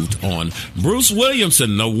moved on. Bruce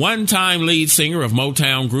Williamson, the one-time lead singer of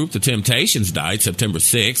Motown group The Temptations, died September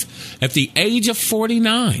 6th at the age of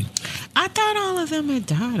 49. I thought all of them had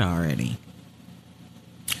died already.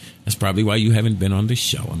 That's probably why you haven't been on this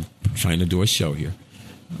show. I'm trying to do a show here.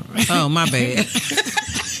 Oh, my bad.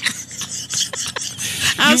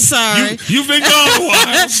 I'm sorry. You've been gone a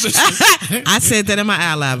while. I said that in my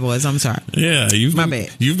ally voice. I'm sorry. Yeah, my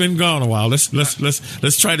bad. You've been gone a while. Let's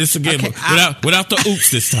try this again. Okay, without the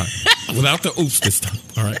oops this time. Without the oops this time.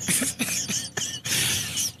 All right.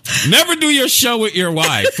 Never do your show with your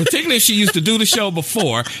wife, particularly if she used to do the show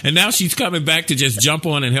before, and now she's coming back to just jump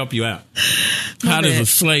on and help you out. How does a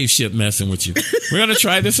slave ship messing with you? We're going to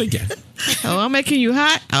try this again. Oh, I'm making you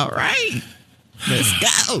hot? All right.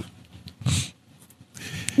 Let's go.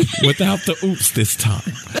 Without the oops this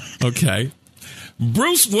time. Okay.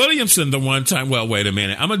 Bruce Williamson, the one time. Well, wait a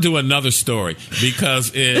minute. I'm gonna do another story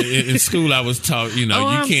because in school I was taught, you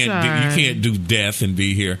can't do death and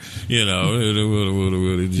be here, being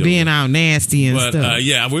all nasty and stuff.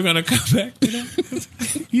 Yeah, we're gonna come back to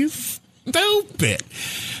that. You stupid.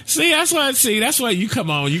 That's why you come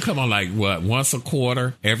on like what, once a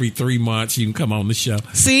quarter, every 3 months you can come on the show.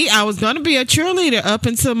 See, I was going to be a cheerleader up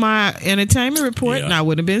until my entertainment report, and I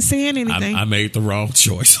wouldn't have been saying anything. I made the wrong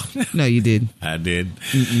choice. No, you didn't. I did.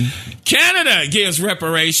 Canada gives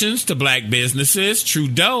reparations to black businesses.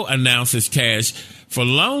 Trudeau announces cash for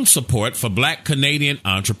loan support for black Canadian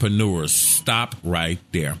entrepreneurs. Stop right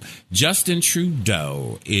there. Justin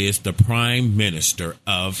Trudeau is the Prime Minister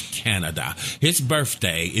of Canada. His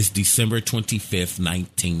birthday is December 25th,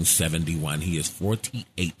 1971. He is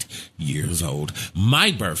 48 years old. My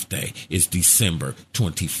birthday is December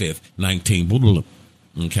 25th, 19...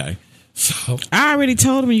 Okay. So I already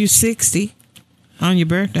told him you're 60 on your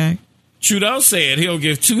birthday. Trudeau said he'll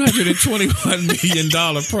give $221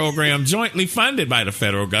 million program jointly funded by the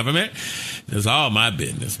federal government. That's all my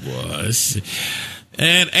business was.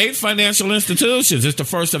 And 8 financial institutions. It's the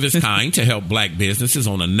first of its kind to help black businesses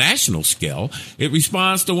on a national scale. It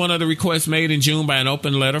responds to one of the requests made in June by an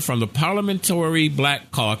open letter from the Parliamentary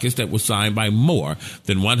Black Caucus that was signed by more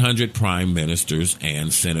than 100 prime ministers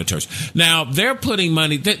and senators. Now, they're putting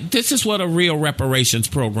money. This is what a real reparations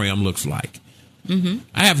program looks like. Mm-hmm.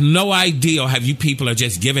 I have no idea how you people are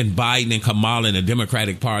just giving Biden and Kamala and the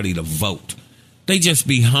Democratic Party the vote. They just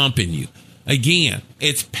be humping you. Again,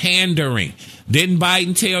 it's pandering. Didn't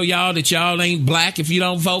Biden tell y'all that y'all ain't black if you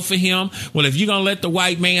don't vote for him? Well, if you're going to let the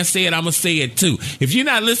white man say it, I'm going to say it too. If you're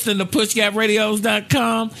not listening to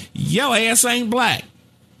PushGapRadios.com, your ass ain't black.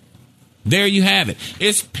 There you have it.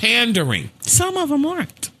 It's pandering. Some of them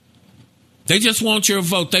aren't. They just want your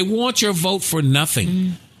vote. They want your vote for nothing.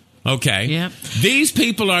 Mm. Okay. Yep. These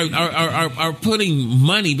people are putting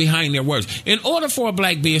money behind their words. In order for a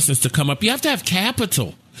black business to come up, you have to have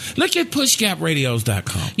capital. Look at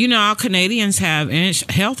PushGapRadios.com. All Canadians have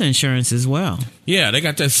health insurance as well. Yeah, they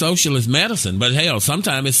got that socialist medicine. But hell,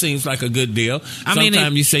 sometimes it seems like a good deal.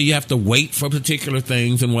 Sometimes you say you have to wait for particular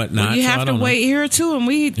things and whatnot. Well, you have to wait here too, and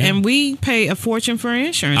we pay a fortune for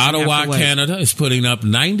insurance. Ottawa, Canada is putting up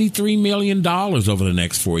 $93 million over the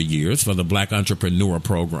next 4 years for the Black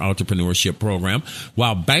Entrepreneurship Program,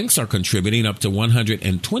 while banks are contributing up to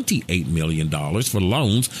 $128 million for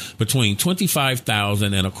loans between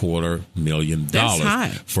 $25,000 and $250,000 million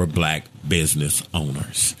for black business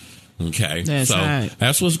owners. Okay,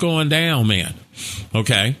 that's what's going down, man.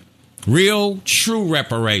 Okay, real, true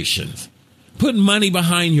reparations. Put money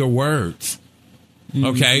behind your words.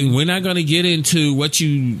 Okay, we're not going to get into what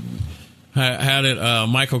you how did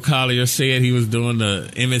Michael Collier said he was doing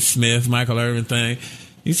the Emmett Smith, Michael Irvin thing.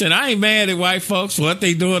 He said, I ain't mad at white folks for what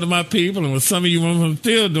they doing to my people and what some of you are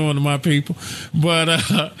still doing to my people.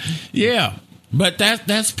 But yeah. But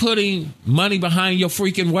that's putting money behind your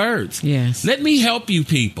freaking words. Yes. Let me help you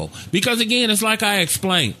people. Because, again, it's like I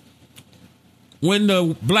explained. When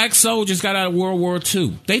the black soldiers got out of World War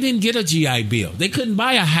II, they didn't get a GI Bill. They couldn't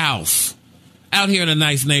buy a house out here in a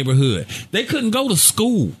nice neighborhood. They couldn't go to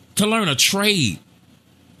school to learn a trade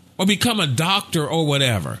or become a doctor or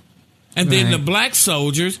whatever. And then the black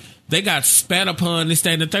soldiers, they got spat upon, this,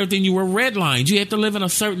 that, and the third thing. You were redlined. You had to live in a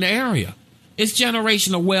certain area. It's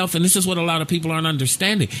generational wealth, and this is what a lot of people aren't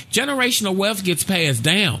understanding. Generational wealth gets passed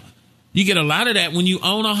down. You get a lot of that when you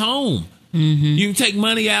own a home. Mm-hmm. You can take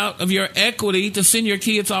money out of your equity to send your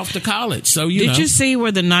kids off to college. So Did you see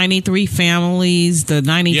where the 93 families, the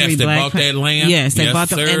 93 they black bought that land? Yes, they bought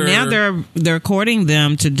them, and now they're courting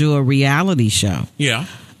them to do a reality show. Yeah.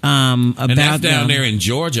 And that's down there in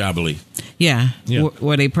Georgia, I believe. Yeah.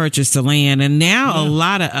 Where they purchased the land. And now a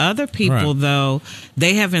lot of other people, though,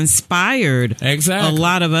 they have inspired a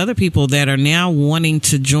lot of other people that are now wanting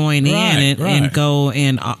to join in and go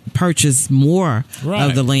and purchase more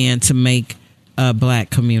of the land to make a black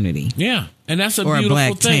community. Yeah. And that's a beautiful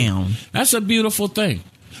black thing. Town. That's a beautiful thing.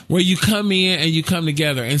 Where you come in and you come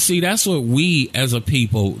together. And see, that's what we as a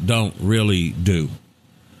people don't really do.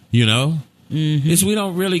 You know? Is we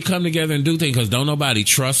don't really come together and do things because don't nobody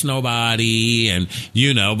trust nobody, and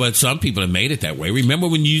but some people have made it that way. Remember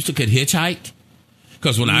when you could hitchhike?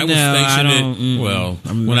 Because when I was stationed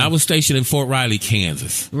when I was stationed in Fort Riley,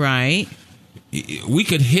 Kansas, right, we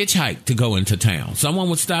could hitchhike to go into town. Someone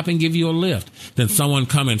would stop and give you a lift. Then someone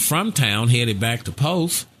coming from town headed back to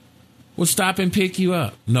post would stop and pick you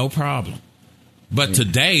up, no problem. But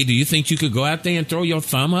today, do you think you could go out there and throw your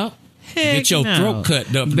thumb up? Heck get your throat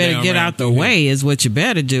cut up. Better get out the way is what you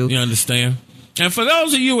better do. You understand? And for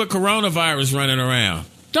those of you with coronavirus running around,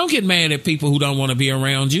 don't get mad at people who don't want to be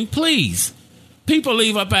around you. Please. People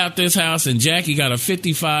leave up out this house and Jackie got a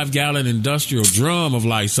 55-gallon industrial drum of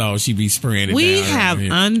Lysol. She be spraying it We down have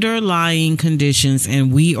here. underlying conditions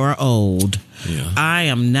and we are old. Yeah. I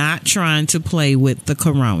am not trying to play with the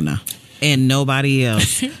corona and nobody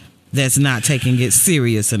else. That's not taking it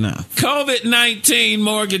serious enough. COVID-19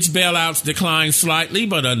 mortgage bailouts declined slightly,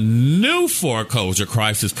 but a new foreclosure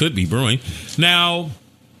crisis could be brewing. Now,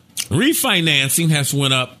 refinancing has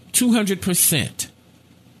went up 200%.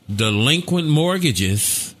 Delinquent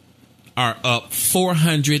mortgages are up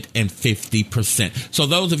 450%. So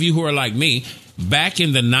those of you who are like me, back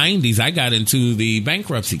in the 90s, I got into the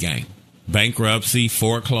bankruptcy game. Bankruptcy,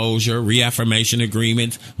 foreclosure, reaffirmation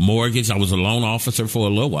agreements, mortgage. I was a loan officer for a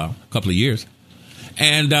little while, a couple of years.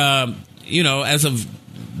 And, as of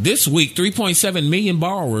this week, 3.7 million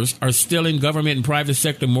borrowers are still in government and private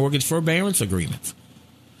sector mortgage forbearance agreements.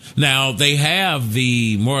 Now, they have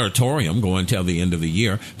the moratorium going till the end of the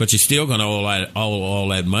year, but you're still going to owe all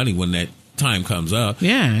that money when that time comes up.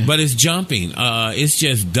 Yeah. But it's jumping. It's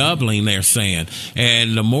just doubling, they're saying.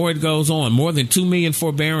 And the more it goes on, more than 2 million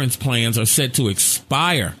forbearance plans are set to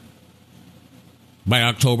expire by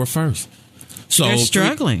October 1st. So they're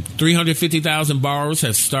struggling. 350,000 borrowers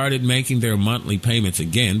have started making their monthly payments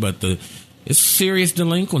again, but it's serious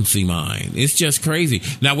delinquency, mine. It's just crazy.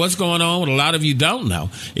 Now, what's going on, what a lot of you don't know,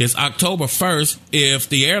 is October 1st, if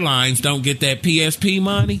the airlines don't get that PSP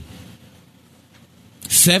money,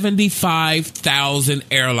 75,000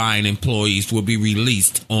 airline employees will be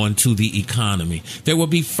released onto the economy. There will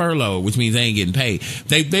be furlough, which means they ain't getting paid.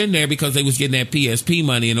 They've been there because they was getting that PSP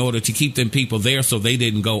money in order to keep them people there so they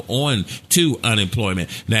didn't go on to unemployment.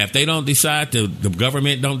 Now, if they don't decide to, the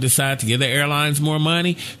government don't decide to give the airlines more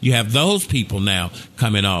money, you have those people now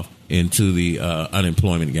coming off into the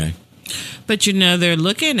unemployment game. But, they're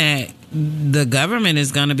looking at the government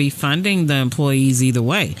is going to be funding the employees either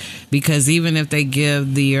way, because even if they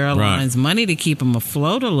give the airlines money to keep them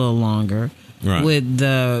afloat a little longer with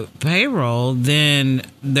the payroll, then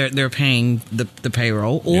they're paying the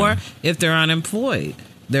payroll, or if they're unemployed,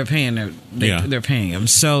 they're paying they're paying them.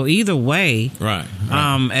 So either way,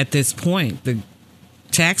 at this point, the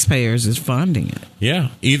taxpayers is funding it. Yeah,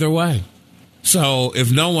 either way. So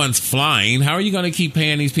if no one's flying, how are you going to keep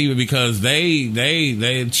paying these people? Because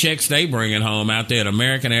they checks they bringing home out there at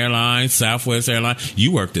American Airlines, Southwest Airlines.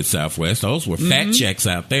 You worked at Southwest. Those were fat checks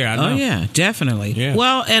out there. I know. Oh, yeah, definitely. Yeah.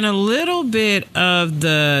 Well, and a little bit of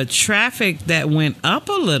the traffic that went up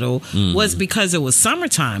a little was because it was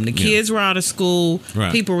summertime. The kids were out of school.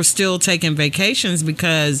 People were still taking vacations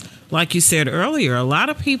because, like you said earlier, a lot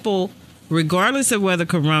of people, regardless of whether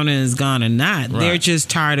corona is gone or not, they're just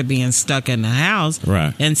tired of being stuck in the house.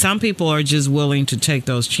 Right. And some people are just willing to take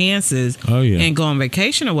those chances and go on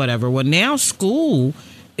vacation or whatever. Well, now school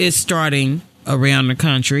is starting around the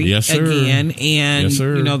country again. And,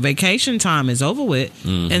 vacation time is over with.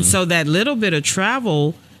 And so that little bit of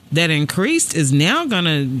travel that increased is now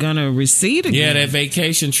gonna recede again. Yeah, that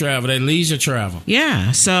vacation travel, that leisure travel.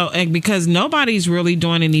 Yeah. So, and because nobody's really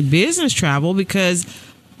doing any business travel because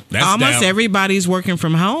almost everybody's working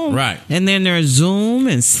from home. Right. And then there's Zoom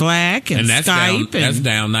and Slack and Skype. That's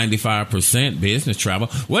down 95% business travel.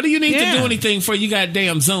 What do you need to do anything for you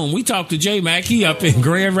goddamn Zoom? We talked to J Mac. He up in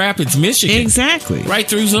Grand Rapids, Michigan. Exactly. Right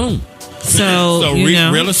through Zoom. So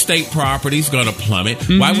real estate property's going to plummet.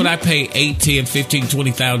 Why would I pay $8,000, $10,000,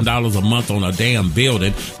 $15,000, $20,000 a month on a damn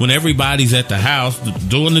building when everybody's at the house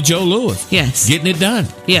doing the Joe Louis? Yes. Getting it done.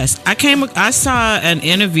 Yes. I saw an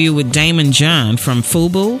interview with Damon John from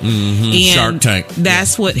FUBU. And Shark Tank.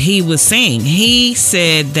 That's what he was saying. He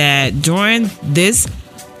said that during this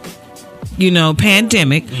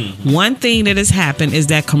pandemic, one thing that has happened is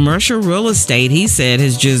that commercial real estate, he said,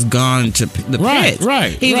 has just gone to the pits.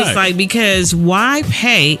 He was like, because why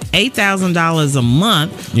pay $8,000 a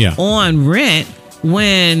month on rent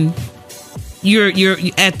when you're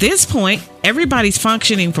at this point, everybody's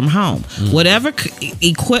functioning from home. Whatever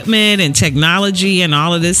equipment and technology and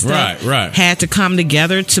all of this stuff had to come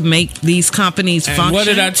together to make these companies function. What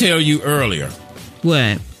did I tell you earlier?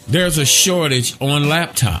 What? There's a shortage on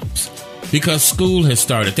laptops because school has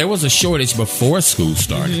started. There was a shortage before school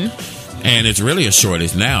started. And it's really a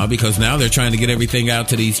shortage now because now they're trying to get everything out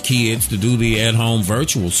to these kids to do the at-home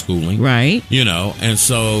virtual schooling. Right. And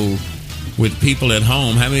so with people at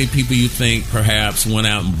home, how many people you think perhaps went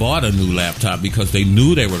out and bought a new laptop because they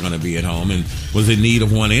knew they were going to be at home and was in need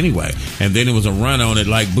of one anyway? And then it was a run on it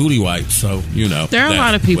like booty wipes. So, there are a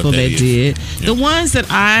lot of people that did. Yeah. The ones that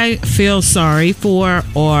I feel sorry for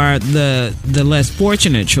are the less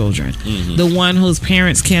fortunate children. The one whose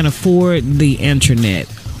parents can't afford the internet,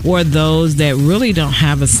 or those that really don't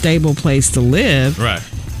have a stable place to live. Right.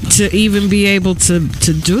 To even be able to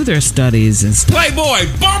do their studies and stuff. Playboy,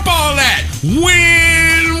 bump all that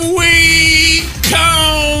when we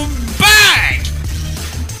come back.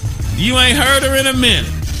 You ain't heard her in a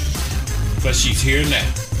minute, but she's here now.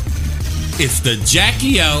 It's the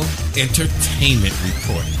Jackie O Entertainment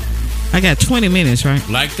Report. I got 20 minutes, right?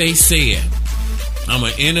 Like they said, I'm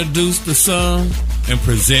going to introduce the song and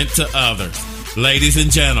present to others. Ladies and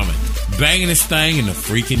gentlemen, banging this thing in the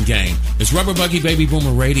freaking game. It's Rubber Buggy Baby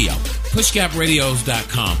Boomer Radio.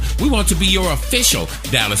 PushGapRadios.com. We want to be your official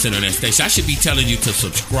Dallas Internet station. I should be telling you to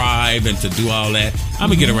subscribe and to do all that. I'm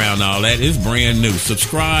going to get around all that. It's brand new.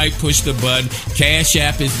 Subscribe, push the button. Cash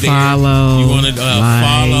App is there. Follow. You want to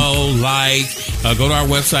follow, like. Go to our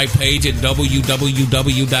website page at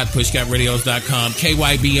www.pushgapradios.com,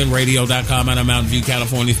 kybnradio.com out of Mountain View,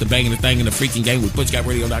 California. It's the banging the thing in the freaking game with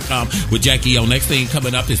pushgapradio.com with Jackie O. Next thing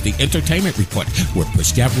coming up is the Entertainment Report. We're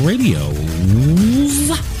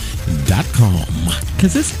pushgapradios.com.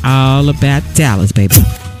 Because it's all about Dallas, baby.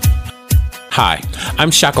 Hi,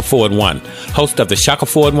 I'm Shaka Ford One, host of the Shaka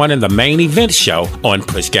Ford One and the Main Event Show on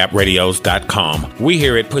PushGapRadios.com. We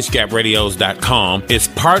here at PushGapRadios.com is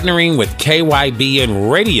partnering with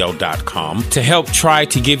KYBNRadio.com to help try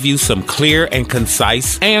to give you some clear and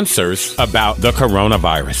concise answers about the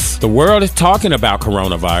coronavirus. The world is talking about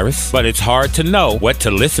coronavirus, but it's hard to know what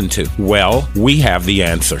to listen to. Well, we have the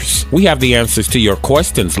answers. We have the answers to your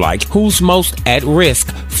questions like, who's most at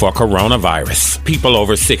risk for coronavirus? People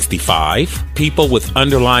over 65, people with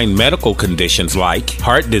underlying medical conditions like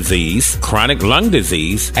heart disease, chronic lung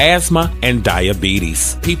disease, asthma, and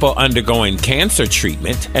diabetes, people undergoing cancer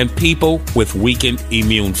treatment, and people with weakened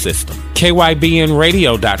immune system.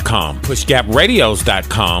 KYBNRadio.com,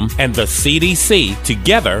 PushGapRadios.com, and the CDC.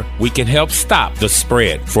 Together, we can help stop the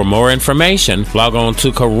spread. For more information, log on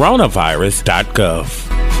to coronavirus.gov.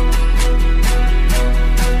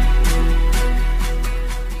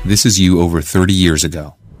 This is you over 30 years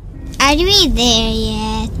ago. Are we there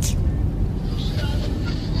yet?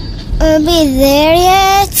 Are we there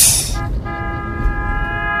yet?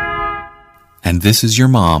 And this is your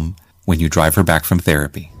mom when you drive her back from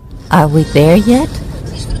therapy. Are we there yet?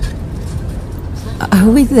 Are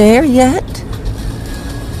we there yet?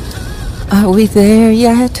 Are we there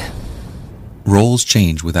yet? Roles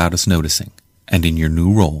change without us noticing, and in your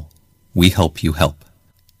new role, we help you help.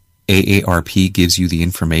 AARP gives you the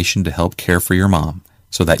information to help care for your mom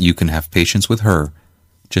so that you can have patience with her,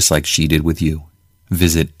 just like she did with you.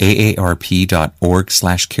 Visit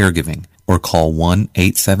aarp.org/caregiving or call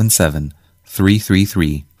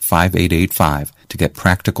 1-877-333-5885 to get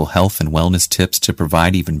practical health and wellness tips to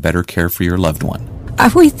provide even better care for your loved one. Are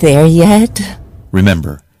we there yet?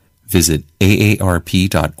 Remember, visit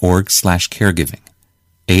aarp.org/caregiving.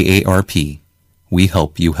 AARP, we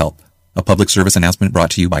help you help. A public service announcement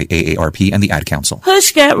brought to you by AARP and the Ad Council.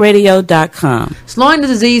 PushGapRadio.com. Slowing the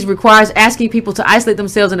disease requires asking people to isolate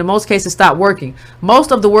themselves and in most cases stop working.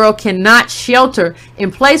 Most of the world cannot shelter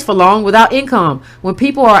in place for long without income. When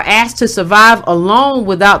people are asked to survive alone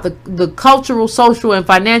without the cultural, social, and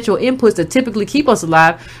financial inputs that typically keep us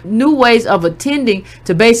alive, new ways of attending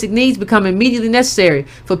to basic needs become immediately necessary.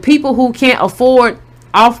 For people who can't afford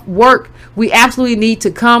off work, we absolutely need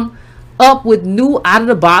to come up with new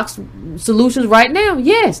out-of-the-box solutions right now.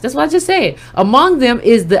 Yes, that's what I just said. Among them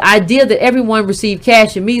is the idea that everyone receive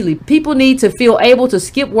cash immediately. People need to feel able to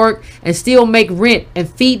skip work and still make rent and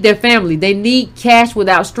feed their family. They need cash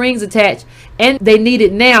without strings attached, and they need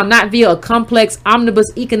it now, not via a complex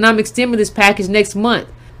omnibus economic stimulus package next month.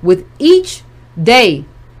 With each day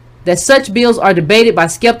that such bills are debated by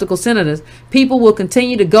skeptical senators, people will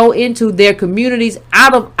continue to go into their communities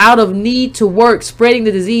out of need to work, spreading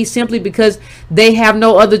the disease simply because they have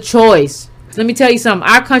no other choice. Let me tell you something.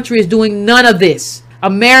 Our country is doing none of this.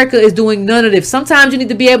 America is doing none of this. Sometimes you need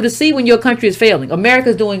to be able to see when your country is failing. America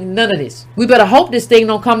is doing none of this. We better hope this thing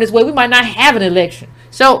don't come this way. We might not have an election.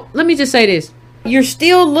 So let me just say this. You're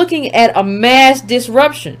still looking at a mass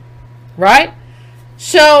disruption, right?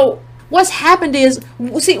 So what's happened is,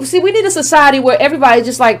 see, we need a society where everybody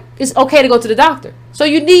just like, it's okay to go to the doctor. So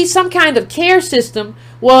you need some kind of care system.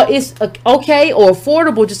 Well, it's okay or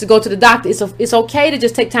affordable just to go to the doctor. It's okay to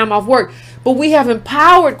just take time off work. But we have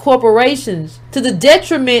empowered corporations to the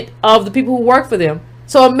detriment of the people who work for them.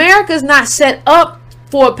 So America is not set up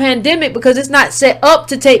for a pandemic because it's not set up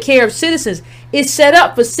to take care of citizens. It's set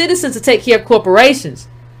up for citizens to take care of corporations.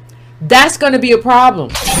 That's going to be a problem.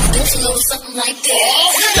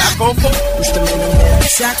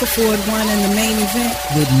 Shaka Ford won in the main event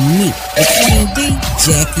with me, Queen D,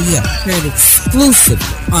 Jackie Up. Heard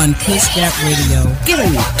exclusively on Push Gap Radio.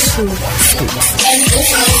 Giving you two scoops.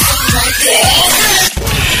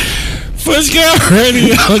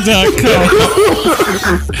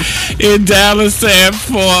 PushGapRadio.com in Dallas and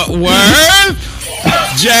Fort Worth.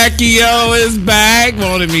 Jackie O is back.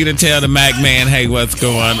 Wanted me to tell the Mac Man, hey, what's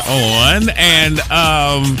going on? And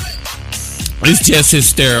it's just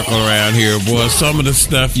hysterical around here, boy. Some of the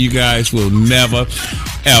stuff you guys will never,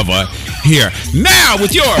 ever hear. Now,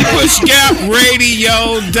 with your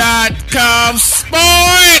PushGapRadio.com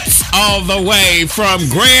sports, all the way from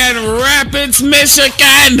Grand Rapids,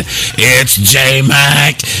 Michigan, it's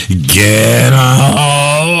J-Mac. Get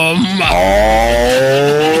home.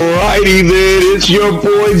 Alrighty then, it's your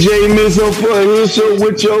boy J Missile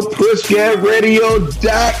with your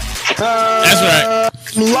PushGapRadio.com. That's right.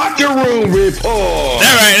 Locker room report.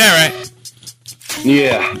 That right.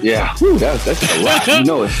 Yeah. Whew, that's a lot. You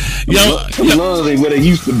know it. Yo, lungs ain't what they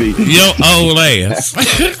used to be. Yo, old ass.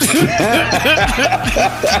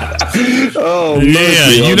 Oh yeah,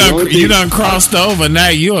 you done crossed over. Now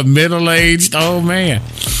you a middle-aged old man.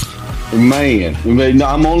 Man, no,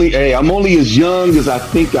 I'm only as young as I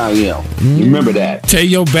think I am. Remember that. Tell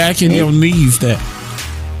your back and your knees that.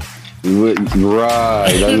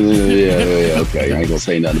 Right. Yeah. Okay. I ain't gonna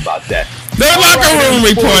say nothing about that. The locker room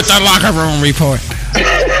report.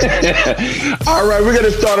 All right, we're gonna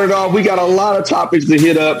start it off. We got a lot of topics to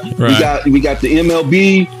hit up. Right. We got the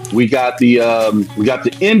MLB. We got the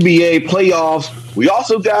NBA playoffs. We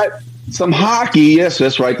also got some hockey. Yes,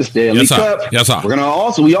 that's right. The Stanley Cup. Yes, sir.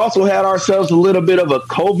 We also had ourselves a little bit of a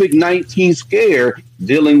COVID-19 scare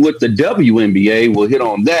dealing with the WNBA. We'll hit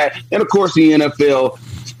on that, and of course the NFL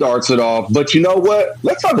starts it off. But you know what?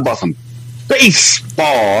 Let's talk about some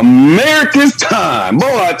baseball. America's time. Boy,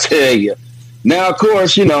 I tell you. Now, of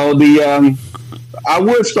course, you know, I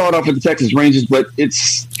would start off with the Texas Rangers, but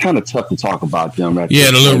it's kind of tough to talk about them right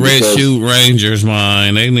the little red shoe Rangers,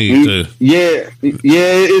 mine. They need to. Yeah,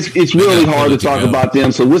 it's really hard to talk about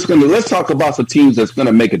them. So let's talk about some teams that's going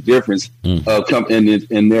to make a difference come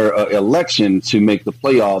in their election to make the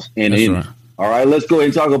playoffs. Right. All right, let's go ahead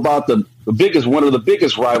and talk about one of the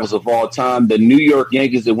biggest rivals of all time, the New York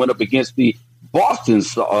Yankees that went up against the Boston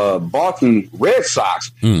Red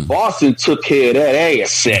Sox. Boston took care of that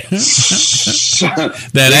ass set.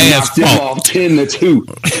 That ass knocked them off 10-2.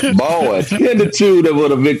 Boy, 10-2 that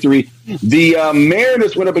was a victory. The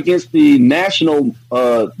Mariners went up against the National.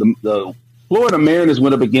 The Florida Mariners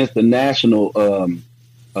went up against the National.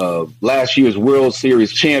 Last year's World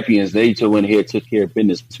Series champions. They went ahead and took care of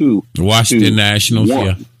business 2. Washington Nationals.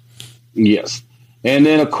 Yeah. Yes, and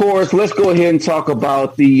then of course let's go ahead and talk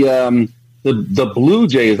about the Blue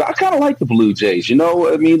Jays. I kind of like the Blue Jays. You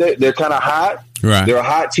know, I mean, they're kind of hot. Right. They're a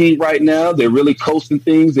hot team right now. They're really coasting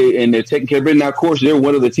things, and they're taking care of it. Now, of course, they're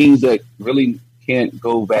one of the teams that really can't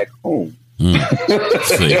go back home.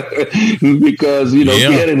 Because, you know,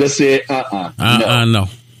 Canada said,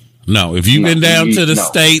 no. If you've been down to the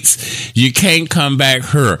States, you can't come back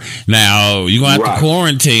here. Now, you're going to have to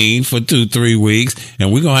quarantine for 2-3 weeks,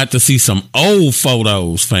 and we're going to have to see some old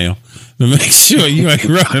photos, fam, to make sure you ain't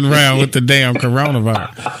running around with the damn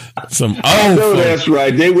coronavirus. Some old photos. That's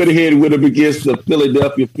right. They went ahead and went up against the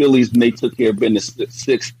Philadelphia Phillies, and they took care of business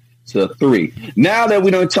 6-3. Now that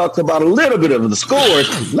we done talked about a little bit of the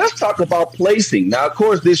scores, let's talk about placing. Now, of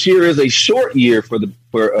course, this year is a short year for the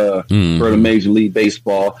Major League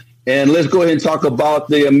Baseball. And let's go ahead and talk about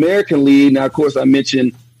the American League. Now, of course, I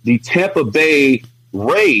mentioned the Tampa Bay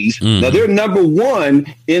Rays. Now they're number one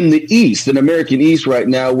in the East, in American East right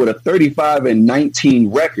now, with a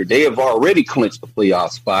 35-19 record. They have already clinched the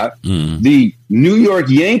playoff spot. The New York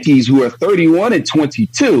Yankees, who are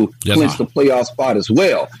 31-22, clinched the playoff spot as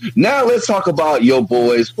well. Now let's talk about your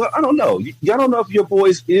boys. Well, I don't know. Y'all don't know if your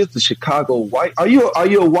boys is the Chicago White. Are you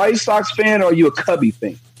a White Sox fan or are you a Cubby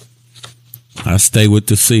fan? I stay with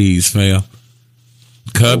the C's, fam.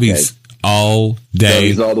 Cubbies all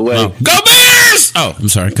day. Cubbies all the way. Go Bears! Oh, I'm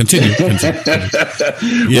sorry. Continue.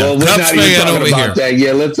 Well, we're not even talking about that.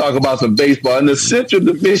 Yeah, let's talk about some baseball. In the Central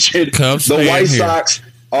Division, the White Sox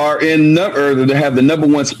are they have the number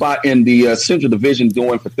one spot in the Central Division,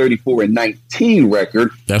 going for 34-19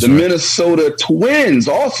 record. That's the right. Minnesota Twins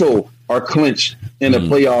also are clinched in a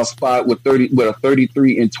playoff spot with a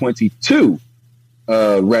 33-22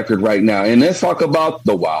 record right now. And let's talk about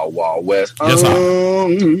the Wild Wild West. Yes,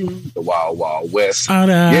 the Wild Wild West.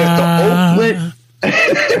 Yes,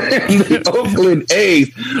 the Oakland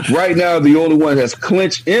A's right now, the only one that's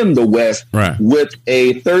clinched in the West with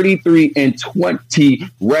a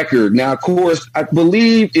 33-20 record. Now, of course, I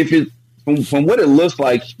believe from what it looks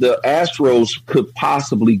like, the Astros could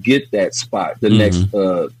possibly get that spot, the next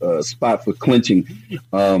spot for clinching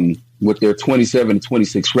with their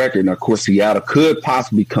 27-26 record. Now, of course, Seattle could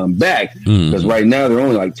possibly come back because right now they're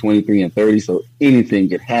only like 23-30, so anything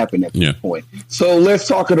could happen at this point. So let's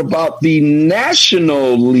talk about the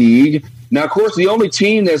National League. Now, of course, the only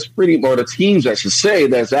team the teams, I should say,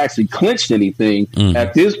 that's actually clinched anything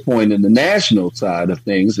at this point in the national side of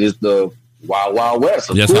things is the Wild Wild West,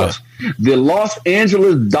 of course. The Los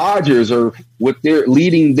Angeles Dodgers are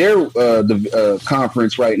leading their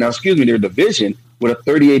conference right now. Their division with a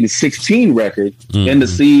 38-16 record. In the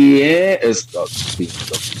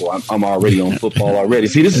I'm already on football already.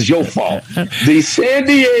 See, this is your fault. The San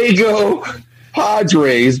Diego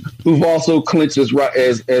Padres, who've also clinched as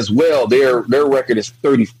well. Their record is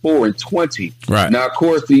 34-20. Right. Now, of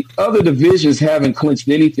course, the other divisions haven't clinched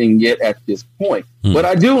anything yet at this point. But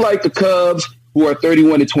I do like the Cubs, who are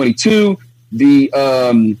 31-22. The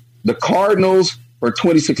Cardinals are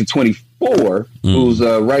 26-24, who's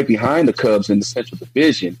right behind the Cubs in the Central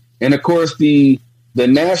Division. And of course, the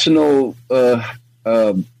national on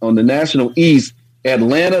the National East, I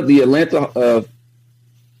want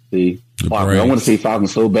to say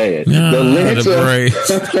Falcons so bad.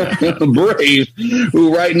 The Braves,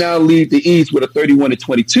 who right now lead the East with a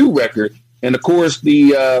 31-22 record, and of course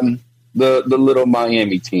the little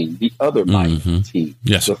Miami team, the other Miami team,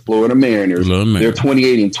 the Florida Mariners. They're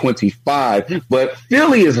 28-25, but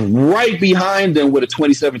Philly is right behind them with a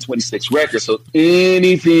 27-26 record. So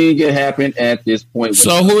anything can happen at this point.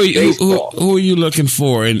 So who are you looking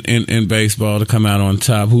for in baseball to come out on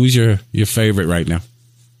top? Who's your favorite right now?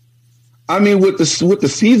 I mean, with the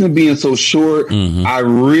season being so short, I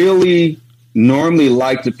really normally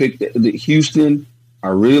like to pick the Houston. I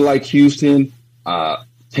really like Houston,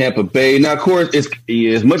 Tampa Bay. Now, of course, it's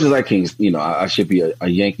as much as I can. I should be a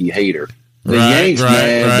Yankee hater. The Yanks,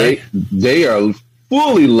 man, they are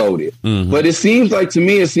fully loaded. But it seems like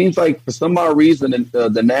for some odd reason,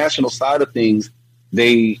 the national side of things,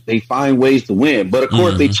 they find ways to win. But of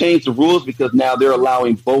course, they changed the rules because now they're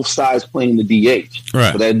allowing both sides playing the DH.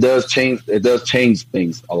 Right. So that does change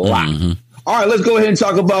things a lot. All right, let's go ahead and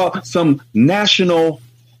talk about some national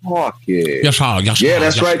hockey. Yes,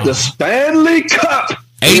 that's right. The Stanley Cup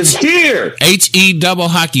is here. HE double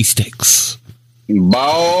hockey sticks.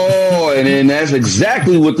 Oh, and then that's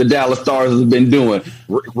exactly what the Dallas Stars have been doing,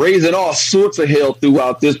 raising all sorts of hell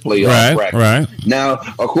throughout this playoff bracket. Right. Now,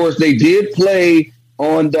 of course, they did play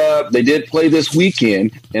this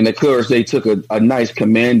weekend, and of course, they took a nice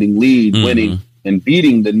commanding lead, winning and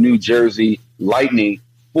beating the New Jersey Lightning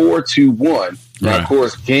 4-1. Now, of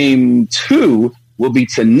course, Game 2 will be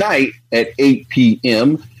tonight at 8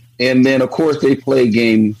 p.m. And then, of course, they play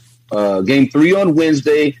Game 3 on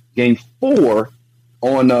Wednesday, Game 4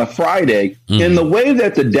 on Friday. And the way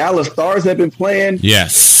that the Dallas Stars have been playing,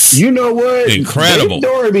 you know what? Incredible. They've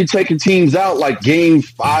already been taking teams out like Game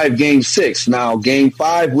 5, Game 6. Now, Game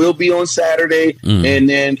 5 will be on Saturday. And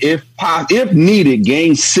then, if needed,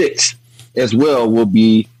 Game 6 as well will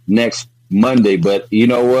be next Monday. But you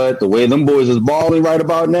know what? The way them boys is balling right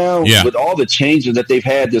about now, with all the changes that they've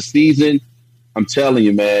had this season, I'm telling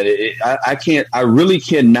you, man, I really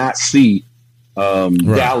cannot see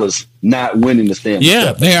Dallas not winning the Stanley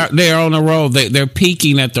Cup. They are on a roll. They're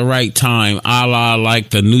peaking at the right time, a la like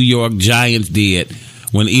the New York Giants did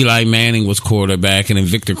when Eli Manning was quarterback and then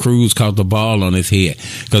Victor Cruz caught the ball on his head,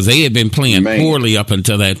 because they had been playing poorly up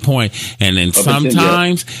until that point. And then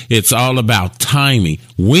sometimes it's all about timing.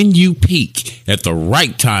 When you peak at the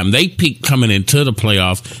right time, they peaked coming into the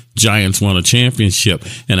playoffs. Giants won a championship,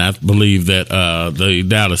 and I believe that the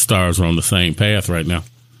Dallas Stars are on the same path right now.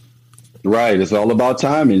 Right, it's all about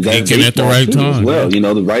timing. That's peaking at the right time. Well, you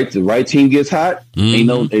know, the right team gets hot.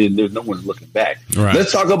 Mm-hmm. There's no one's looking back. Right.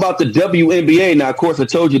 Let's talk about the WNBA now. Of course, I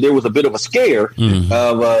told you there was a bit of a scare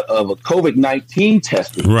of a COVID-19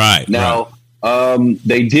 testing. Right now,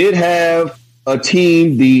 they did have a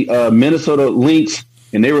team, the Minnesota Lynx,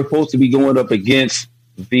 and they were supposed to be going up against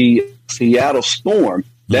the Seattle Storm.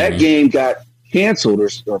 That game got canceled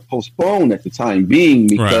or postponed at the time being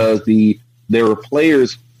because there were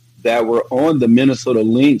players that were on the Minnesota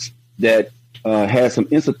Lynx that had some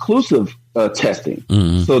inconclusive testing.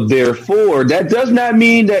 So therefore, that does not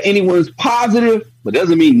mean that anyone's positive, but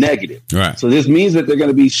doesn't mean negative. Right. So this means that they're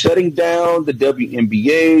going to be shutting down the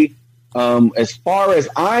WNBA. As far as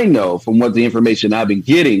I know, from what the information I've been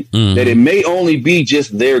getting, that it may only be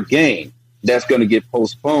just their game that's going to get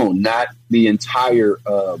postponed, not the entire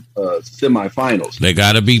semifinals. They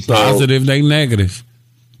got to be positive, they negative.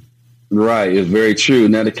 Right, it's very true.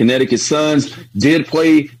 Now, the Connecticut Suns did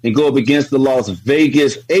play and go up against the Las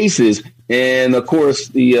Vegas Aces, and of course,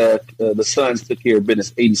 the Suns took care of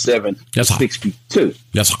business 87-62.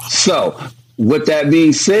 Yes. So, with that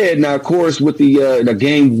being said, now, of course, with the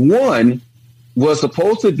game one was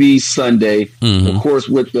supposed to be Sunday. Of course,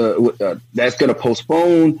 with that's going to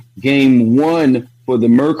postpone game one for the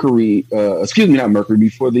Mercury.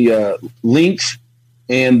 Before the Lynx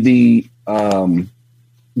and the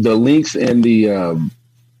Lynx and the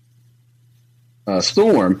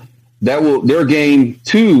Storm. Their game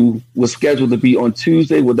two was scheduled to be on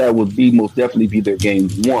Tuesday. Well, that would most definitely be their game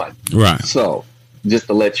one. Right. So just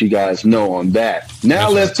to let you guys know on that. Now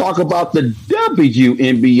let's talk about the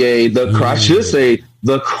WNBA. I should say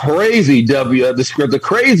the crazy the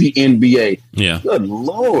crazy NBA. Yeah. Good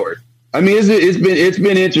Lord. I mean, it's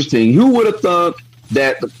been interesting. Who would have thought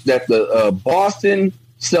that the Boston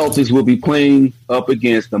Celtics will be playing up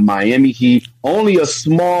against the Miami Heat? Only a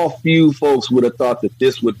small few folks would have thought that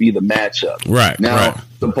this would be the matchup. Right. Now,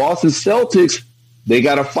 the Boston Celtics, they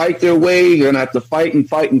got to fight their way. They're going to have to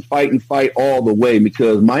fight all the way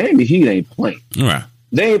because Miami Heat ain't playing. Right.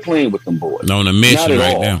 They ain't playing with them boys. On a mission Not at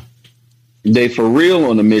right all. now. They for real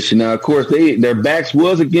on the mission. Now, of course, their backs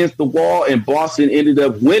was against the wall, and Boston ended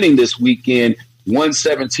up winning this weekend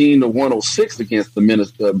 117-106 against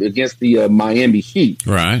the Miami Heat.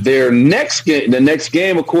 Right. The next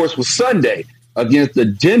game, of course, was Sunday against the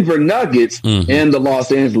Denver Nuggets and the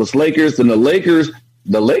Los Angeles Lakers. And the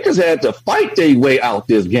Lakers had to fight their way out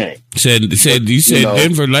this game. You said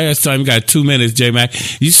Denver last time. You got 2 minutes, J-Mac.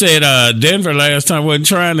 You said Denver last time wasn't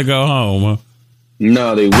trying to go home, huh?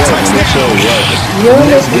 No, they wasn't. They sure wasn't. You're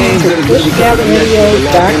listening to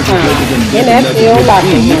PushGapRadio.com. NFL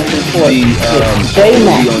Locking Report.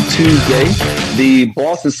 J-Mac. On Tuesday, the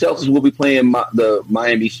Boston Celtics will be playing the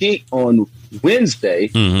Miami Heat on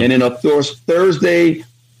Wednesday, and then of course Thursday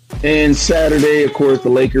and Saturday, of course, the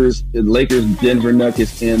Lakers, Denver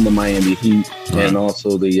Nuggets, and the Miami Heat, and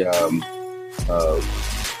also the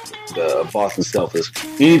Boston Celtics.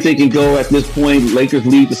 Anything can go at this point. Lakers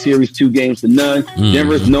lead the series 2-0.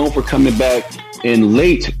 Denver's known for coming back in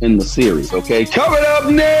late in the series. Okay, coming up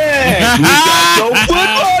next, we got some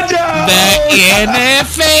football down. The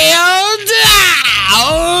NFL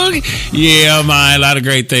dog. Yeah, man, a lot of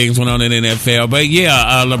great things went on in the NFL. But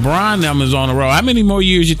yeah, LeBron is on the road. How many more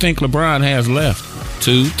years you think LeBron has left?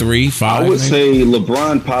 2, 3, 5? I would say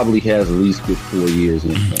LeBron probably has at least good 4 years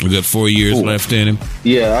in him. A good 4 years left in him.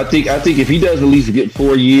 Yeah, I think if he does at least get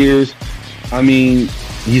 4 years, I mean,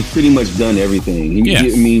 he's pretty much done everything. I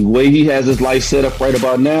mean, the way he has his life set up right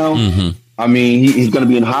about now, I mean, he's going to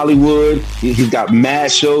be in Hollywood. He's got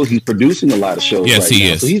mad shows. He's producing a lot of shows. Yes, right he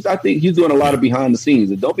now. is. So I think he's doing a lot of behind the scenes.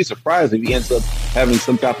 And don't be surprised if he ends up having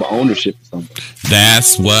some type of ownership or something.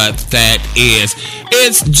 That's what that is.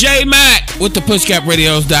 It's J-Mac with the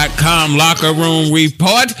PushGapRadios.com Locker Room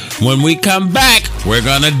Report. When we come back, we're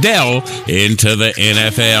going to delve into the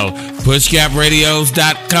NFL.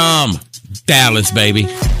 PushGapRadios.com. Dallas, baby.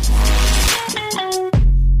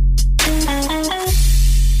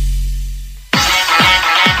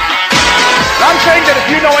 I'm saying that if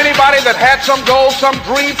you know anybody that had some goal, some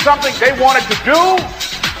dream, something they wanted to do,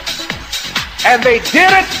 and they did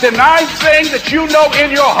it, then I'm saying that you know in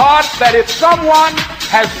your heart that if someone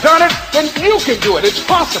has done it, then you can do it. It's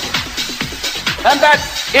possible. And that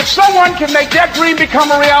if someone can make their dream become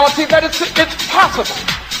a reality, that it's possible.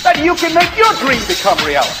 that you can make your dream become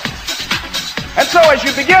reality. And so as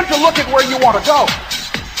you begin to look at where you want to go,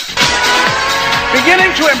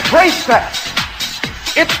 beginning to embrace that,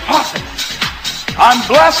 it's possible. I'm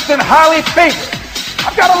blessed and highly favored.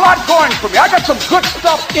 I've got a lot going for me. I got some good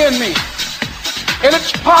stuff in me. And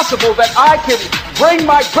it's possible that I can bring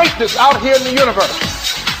my greatness out here in the universe.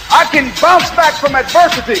 I can bounce back from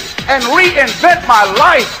adversity and reinvent my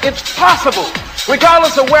life. It's possible.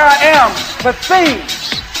 Regardless of where I am, the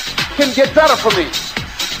things can get better for me.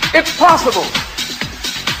 It's possible.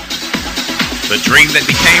 The dream that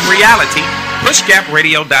became reality.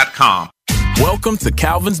 PushGapRadio.com. Welcome to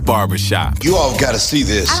Calvin's Barbershop. You all got to see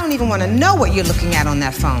this. I don't even want to know what you're looking at on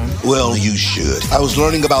that phone. Well, you should. I was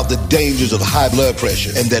learning about the dangers of high blood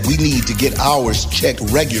pressure and that we need to get ours checked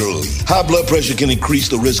regularly. High blood pressure can increase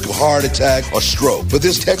the risk of heart attack or stroke, but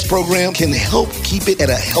this text program can help keep it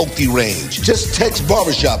at a healthy range. Just text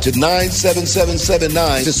Barbershop to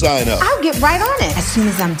 97779 to sign up. I'll get right on it as soon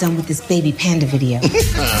as I'm done with this baby panda video.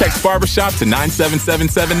 Text Barbershop to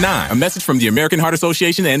 97779. A message from the American Heart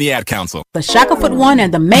Association and the Ad Council. The Shackleford One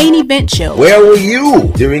and the Main Event Show. Where were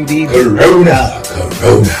you during the Corona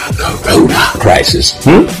crisis?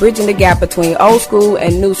 Bridging the gap between old school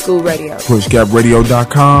and new school radio.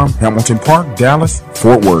 PushGapRadio.com, Hamilton Park, Dallas,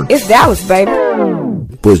 Fort Worth. It's Dallas, baby.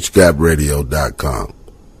 PushGapRadio.com.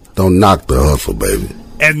 Don't knock the hustle, baby.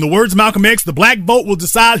 And in the words of Malcolm X, the black vote will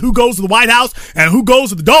decide who goes to the White House and who goes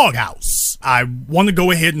to the doghouse. I want to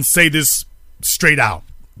go ahead and say this straight out.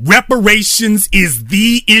 Reparations is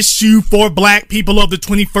the issue for black people of the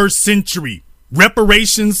 21st century.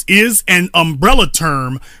 Reparations is an umbrella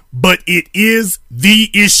term, but it is the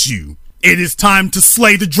issue. It is time to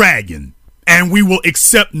slay the dragon, and we will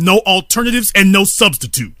accept no alternatives and no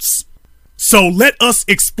substitutes. So let us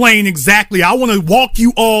explain exactly. I want to walk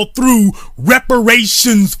you all through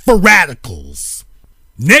reparations for radicals.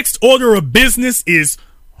 Next order of business is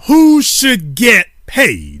who should get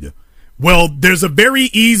paid. Well, there's a very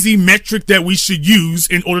easy metric that we should use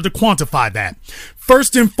in order to quantify that.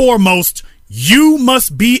 First and foremost, you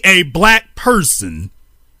must be a black person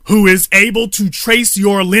who is able to trace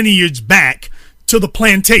your lineage back to the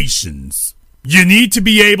plantations. You need to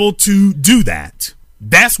be able to do that.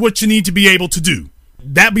 That's what you need to be able to do.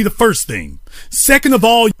 That'd be the first thing. Second of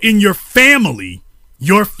all, in your family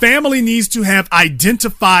needs to have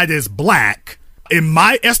identified as black. In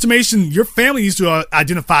my estimation, your family needs to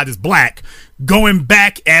identify as black going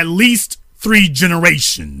back at least 3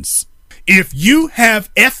 generations. If you have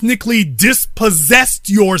ethnically dispossessed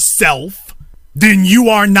yourself, then you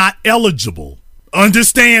are not eligible.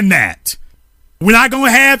 Understand that. We're not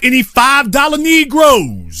going to have any $5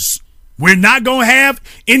 Negroes. We're not going to have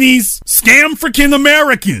any Scam-African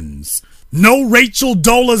Americans. No Rachel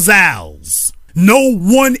Dolezals. No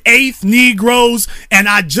 1/8 Negroes, and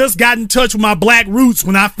I just got in touch with my black roots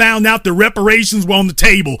when I found out the reparations were on the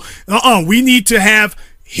table. We need to have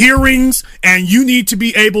hearings, and you need to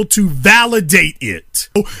be able to validate it.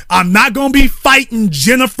 I'm not going to be fighting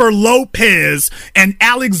Jennifer Lopez and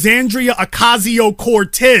Alexandria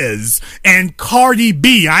Ocasio-Cortez and Cardi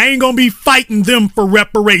B. I ain't going to be fighting them for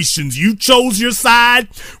reparations. You chose your side.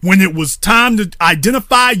 When it was time to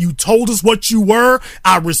identify, you told us what you were.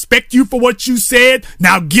 I respect you for what you said.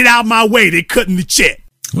 Now get out of my way. They're cutting the check.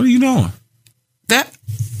 What are you doing?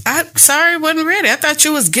 Sorry, wasn't ready. I thought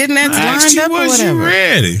you was getting that lined up or whatever. You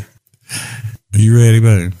ready? Are you ready,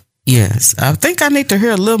 baby? Yes. I think I need to hear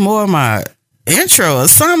a little more of my intro or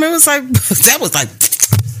something. It was like,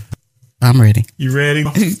 I'm ready. You ready?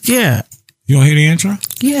 Yeah. You want to hear the intro?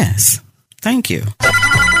 Yes. Thank you.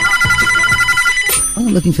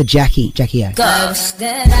 I'm looking for Jackie O.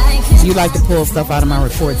 You like to pull stuff out of my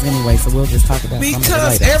reports anyway, so we'll just talk about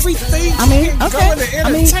because everything.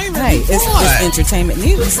 Hey, it's entertainment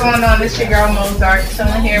news. What's going on? This your girl Mozart,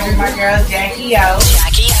 chilling here with my girl Jackie O.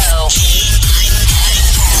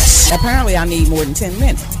 Apparently, I need more than 10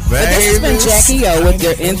 minutes. But this has been Jackie O with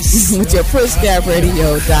your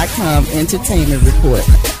PushGapRadio.com entertainment report.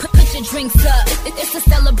 Put your drinks up. It's a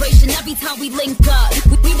celebration every time we link up.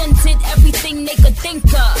 We done did everything they could think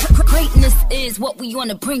of. Greatness is what we want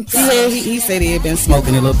to bring up. Yeah, he said he had been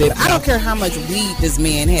smoking a little bit. I don't care how much weed this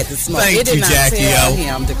man had to smoke. Thank it did you, not Jackie tell O.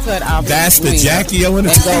 him to cut off That's his the Jackie O and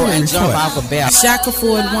go and jump report. off a bell.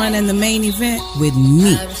 Shackleford One and the Main Event with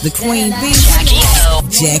me, the Queen Bee,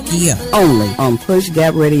 Jackie O. Only on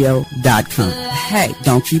PushGapRadio.com. Hey,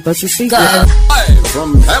 don't keep us a secret. Live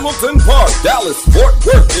from Hamilton Park, Dallas, Fort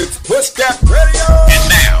Worth, it's Push Gap Radio. And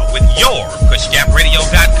now, with your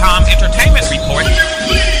PushGapRadio.com entertainment report.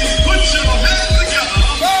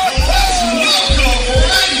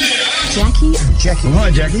 Jackie? Jackie. Oh,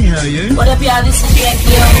 hi, Jackie. How are you? What up, y'all? This is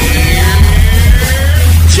Jackie.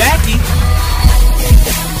 Jackie.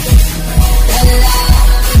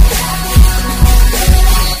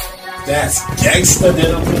 That's gangsta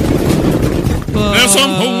dinner. There's some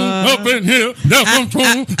home up in here. There's some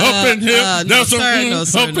home up in here. There's some home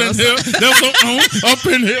up in here. There's some home up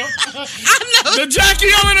in here. I know. The Jackie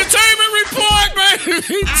O Entertainment Report,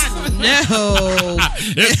 baby. I know.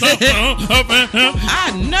 It's some home up in here.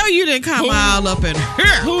 I know you didn't come all up in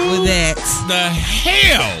here with that. The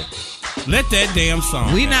hell? Let that damn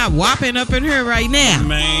song. We not whopping up in here right now.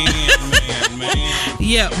 Man.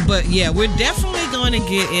 Yeah, but yeah, we're definitely going to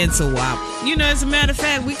get into WAP. You know, as a matter of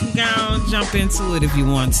fact, we can go and jump into it if you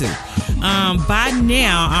want to. By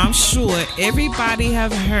now, I'm sure everybody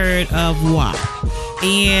have heard of WAP.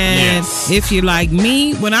 And if you're like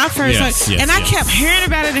me, when I first heard, I kept hearing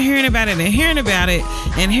about it and hearing about it and hearing about it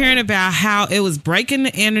and hearing about how it was breaking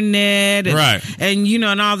the internet and, and you know,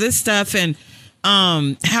 and all this stuff, and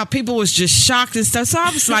how people was just shocked and stuff. So I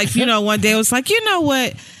was like, you know, one day I was like, you know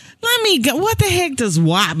what? Let me go. What the heck does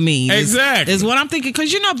WAP mean? Exactly. Is what I'm thinking.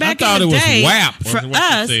 Because, you know, back in the day, WAP, for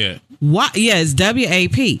us, WAP, it's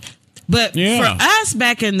WAP. But for us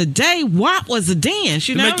back in the day, WAP was a dance.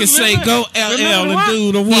 You know, make it say go LL and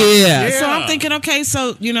do the WAP. Yeah. So I'm thinking, okay,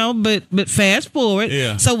 so, you know, but fast forward.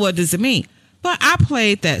 Yeah. So what does it mean? But I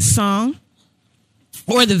played that song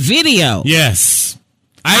or the video. Yes.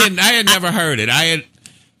 I had never heard it. I had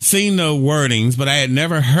seen the wordings, but I had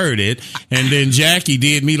never heard it. And then Jackie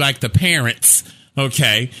did me like the parents, on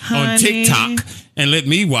TikTok, and let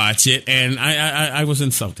me watch it, and I was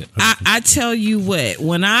insulted. I tell you what,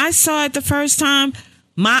 when I saw it the first time,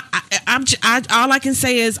 all I can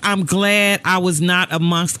say is I'm glad I was not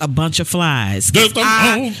amongst a bunch of flies. They would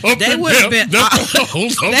have been.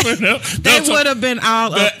 They would have been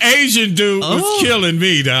all. The Asian dude was killing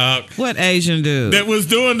me, dog. What Asian dude? That was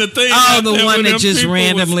doing the thing. Oh, the one that just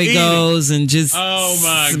randomly goes and just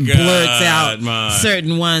blurts out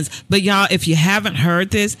certain ones. But y'all, if you haven't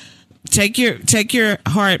heard this, take your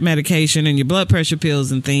heart medication and your blood pressure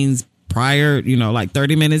pills and things prior, you know, like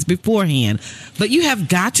 30 minutes beforehand. But you have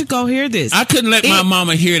got to go hear this. I couldn't let my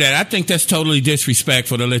mama hear that. I think that's totally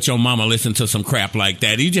disrespectful to let your mama listen to some crap like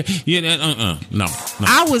that. No.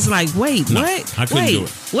 I was like, wait, what? I couldn't do it.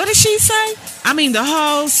 What did she say? I mean, the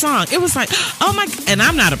whole song. It was like, oh my, and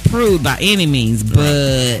I'm not a prude by any means,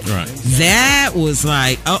 but that was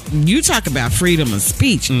like, oh, you talk about freedom of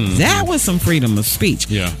speech. Mm-hmm. That was some freedom of speech.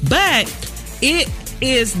 Yeah. But it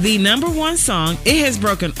is the number one song. It has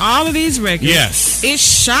broken all of these records. Yes. It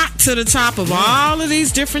shot to the top of all of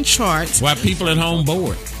these different charts. Why people at home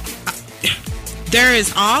bored? There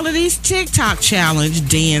is all of these TikTok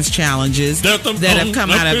dance challenges that have come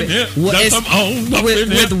out of it.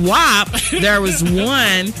 With WAP, there was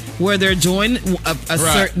one where they're doing doing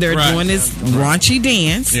this raunchy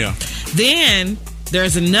dance. Yeah. Then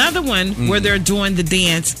there's another one where they're doing the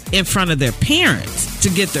dance in front of their parents to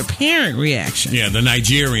get their parent reaction. Yeah, the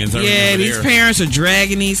Nigerians. These parents are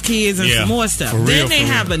dragging these kids and some more stuff. Then they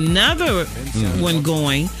have another one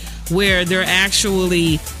going where they're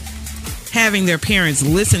actually having their parents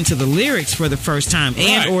listen to the lyrics for the first time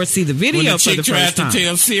and or see the video for the first time. To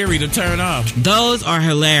tell Siri to turn off. Those are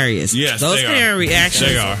hilarious. Yes, those parent reactions.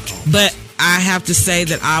 They are. But I have to say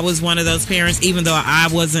that I was one of those parents, even though I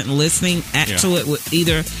wasn't listening to it with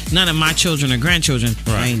none of my children or grandchildren.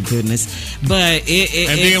 Right. Thank goodness. But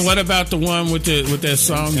then what about the one with that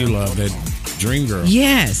song you love, that Dream Girl?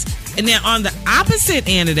 Yes. And then on the opposite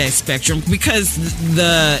end of that spectrum, because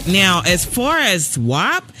now as far as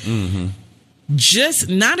WAP, just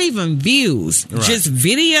not even views, just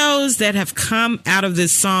videos that have come out of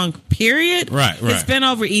this song, period. Right. It's been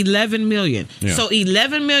over 11 million. Yeah. So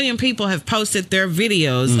 11 million people have posted their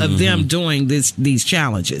videos of them doing these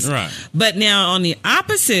challenges. Right. But now on the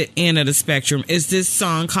opposite end of the spectrum is this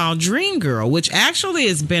song called Dream Girl, which actually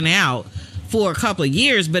has been out for a couple of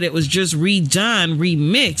years, but it was just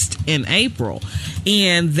remixed in April.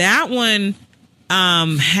 And that one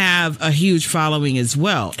have a huge following as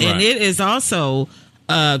well. And it is also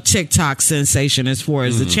a TikTok sensation as far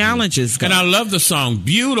as the challenges go. And I love the song.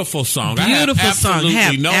 Beautiful song. Beautiful I have song.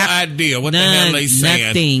 absolutely no idea what the hell they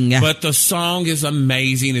saying. Nothing. But the song is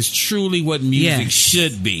amazing. It's truly what music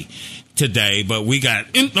should be today, but we got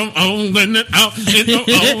in the on and out, in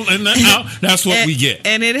the on and out. That's what we get.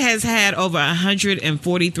 And it has had over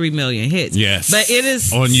 143 million hits. Yes. But it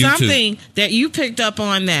is on something that you picked up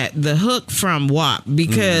on the hook from WAP,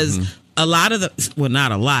 because a lot of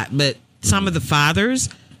not a lot, but some of the fathers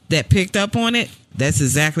that picked up on it, that's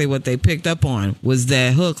exactly what they picked up on, was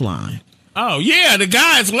that hook line. Oh, yeah, the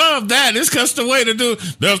guys love that. It's just the way to do.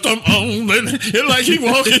 There's some on. It's like he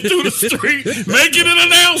walking through the street making an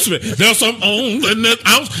announcement. There's some on in the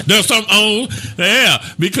house. There's some on. Yeah,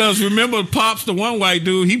 because remember, Pops, the one white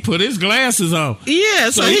dude, he put his glasses on.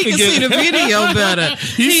 Yeah, so he can see the video better.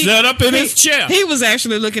 He sat up in his chair. He was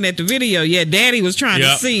actually looking at the video. Yeah, Daddy was trying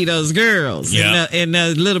to see those girls and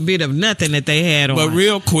a little bit of nothing that they had on. But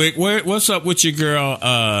real quick, what's up with your girl,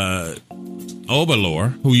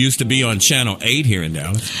 Oberlor, who used to be on Channel 8 here in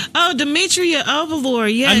Dallas? Oh, Demetria Oberlor,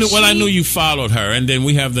 yes. I knew you followed her, and then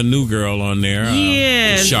we have the new girl on there,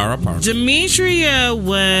 Shara Parker. Demetria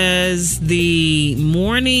was the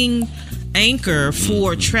morning anchor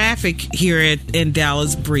for traffic here in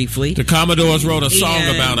Dallas briefly. The Commodores wrote a song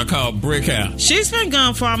about her called Brick House. She's been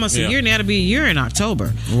gone for almost a year now. It'll be a year in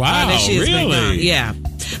October. Wow, that she has really? Been gone. Yeah.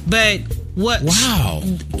 But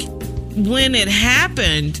when it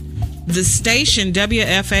happened, the station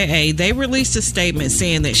WFAA, they released a statement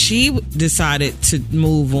saying that she decided to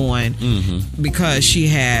move on because she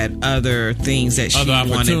had other things that she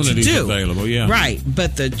wanted to do. Available, yeah. Right.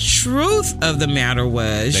 But the truth of the matter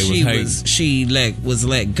was she was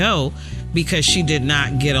let go because she did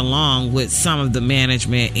not get along with some of the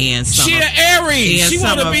management and some She an Aries. She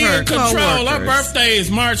want to be in control. Co-workers. Her birthday is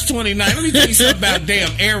March 29th. Let me tell you something about damn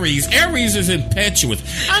Aries. Aries is impetuous.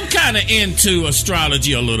 I'm kind of into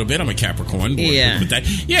astrology a little bit. I'm a Capricorn.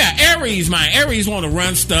 Aries, Aries want to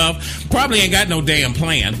run stuff. Probably ain't got no damn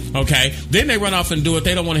plan. Okay. Then they run off and do it.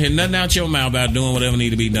 They don't want to hear nothing out your mouth about doing whatever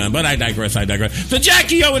need to be done. But I digress. The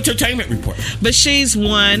Jackie O Entertainment Report. But she's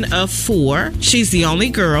one of 4. She's the only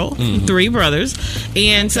girl. 3 brothers,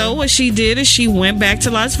 and so what she did is she went back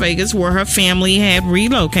to Las Vegas where her family had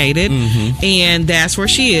relocated, and that's where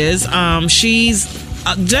she is. She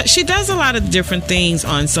does a lot of different things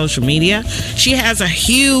on social media. She has a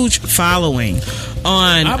huge following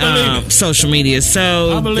on social media,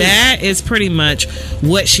 so that is pretty much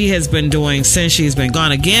what she has been doing since she's been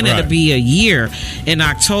gone. Again, it'll be a year in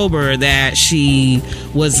October that she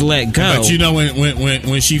was let go. But you know,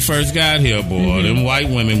 when she first got here, boy, them white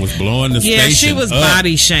women was blowing the station up. Yeah, she was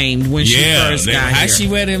body shamed when she first got here. How she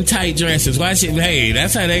wear them tight dresses? Hey,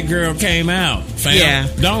 that's how that girl came out. Fam. Yeah.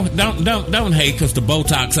 Don't hate because the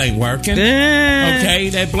Botox ain't working. Okay,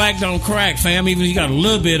 that black don't crack, fam. Even if you got a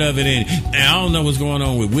little bit of it in it. And I don't know what's going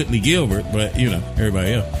on with Whitley Gilbert, but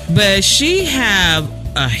everybody else. But she have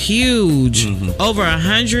a huge over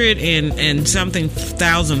 100 and something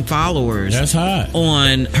thousand followers. That's hot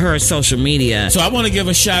on her social media. So I want to give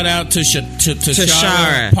a shout out to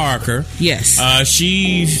Shara Parker. Yes,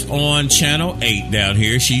 she's on Channel 8 down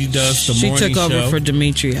here. She does the morning show. She took over for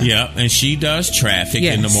Demetria. Yeah, and she does traffic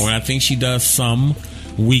in the morning. I think she does some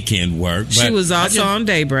weekend work. But she was also on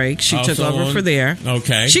Daybreak. She took over for there.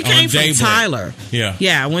 Okay. She came from Daybreak. Tyler. Yeah.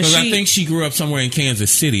 Yeah. Because I think she grew up somewhere in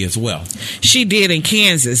Kansas City as well. She did in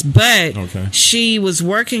Kansas, but she was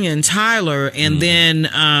working in Tyler, and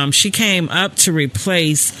then she came up to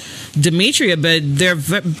replace Demetria, but they're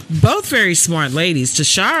both very smart ladies.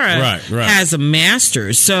 Tashara has a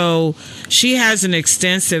master's, so she has an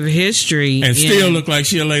extensive history. And still look like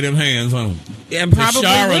she'll lay them hands on them. And probably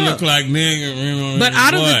Tashara look like nigga. But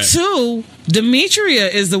out of the two, Demetria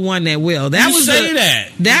is the one that will. That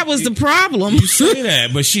was the problem. You say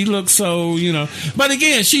that, but she looks so, But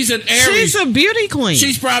again, she's an Aries. She's a beauty queen.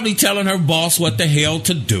 She's probably telling her boss what the hell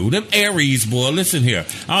to do. Them Aries, boy, listen here.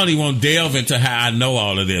 I don't even want to delve into how I know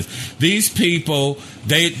all of this. These people,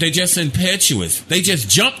 they're just impetuous. They just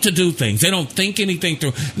jump to do things. They don't think anything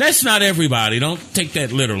through. That's not everybody. Don't take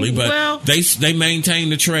that literally, but they maintain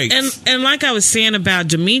the traits. And like I was saying about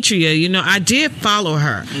Demetria, I did follow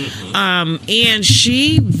her. And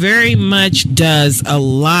she very much does a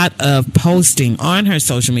lot of posting on her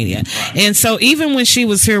social media. And so even when she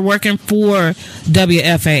was here working for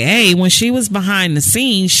WFAA, when she was behind the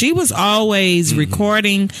scenes, she was always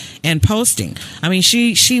recording and posting. I mean,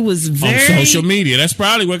 she was very... On social media. That's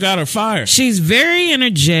probably what got her fired. She's very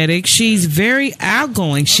energetic. She's very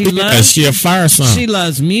outgoing. Is she a fire sign? She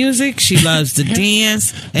loves music. She loves to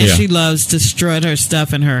dance. And she loves to strut her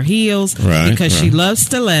stuff in her heels because she loves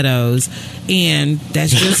stilettos. And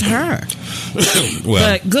that's just her.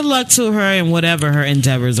 But good luck to her and whatever her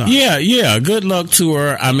endeavors are. Yeah. Good luck to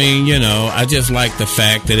her. I mean, I just like the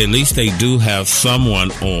fact that at least they do have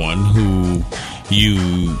someone on who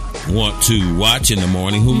you want to watch in the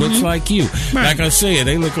morning who looks like you. Right. Like I said,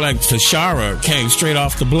 they look like Tashara came straight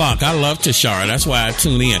off the block. I love Tashara. That's why I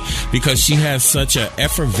tune in, because she has such a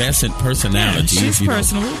effervescent personality. Yeah, she's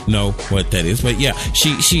personable. Know what that is, but yeah,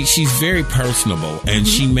 she's very personable, and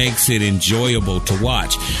she makes it enjoyable to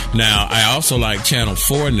watch. Now, I also like Channel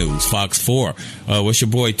 4 News, Fox 4. What's your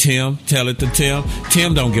boy Tim? Tell it to Tim.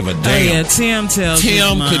 Tim don't give a damn. Oh, yeah, Tim tells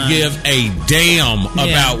Tim could give a damn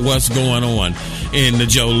about what's going on in the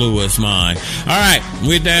Joe Louis mind. All right,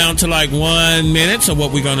 we're down to like 1 minute. So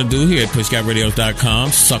what we're going to do here at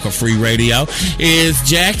PushGapRadios.com, Sucker Free Radio, is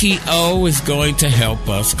Jackie O is going to help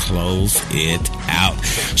us close it out.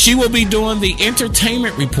 She will be doing the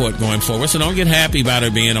entertainment report going forward, so don't get happy about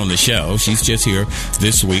her being on the show. She's just here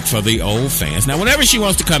this week for the old fans. Now, whenever she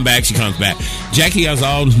wants to come back, she comes back. Jackie has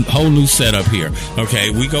a whole new setup here. Okay,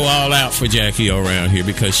 we go all out for Jackie O around here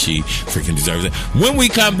because she freaking deserves it. When we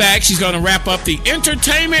come back, she's going to wrap up the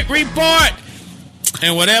entertainment report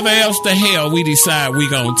and whatever else the hell we decide we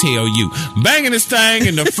gonna tell you. Banging this thing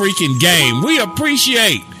in the freaking game. We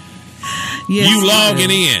appreciate you logging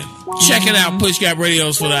in. Check it out,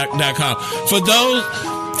 pushgapradios.com.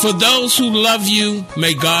 For those who love you,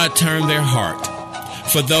 may God turn their heart.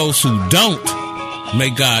 For those who don't, may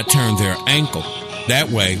God turn their ankle. That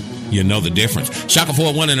way, you know the difference. Shaka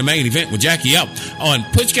 4-1 in the main event with Jackie Up on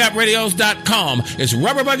pushgapradios.com. It's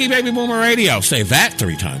Rubber Buggy Baby Boomer Radio. Say that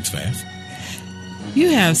 3 times fast.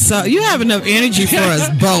 You have enough energy for us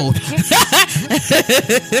both.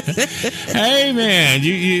 Hey man,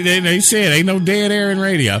 they said ain't no dead air in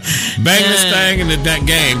radio. Bang this thing in the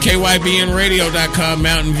game. KYBNradio.com,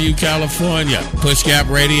 Mountain View, California. Push Gap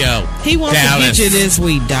Radio. He won't forget you this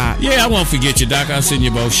week, Doc. Yeah, I won't forget you, Doc. I'll send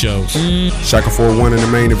you both shows. Shaka 4-1 in the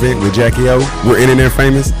main event with Jackie O. We're internet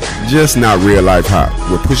famous, just not real life hot.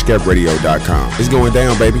 With PushGapRadio.com. It's going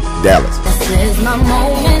down, baby. Dallas. This is my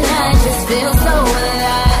moment. I just feel so alive.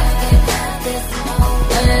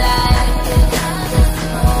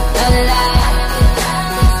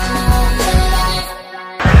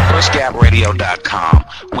 PushGapRadio.com.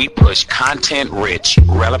 We push content-rich,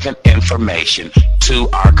 relevant information to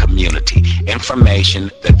our community. Information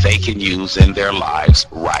that they can use in their lives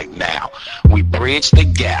right now. We bridge the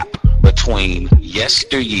gap between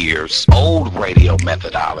yesteryear's old radio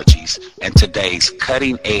methodologies and today's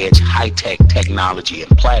cutting-edge high-tech technology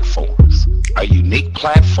and platforms. Our unique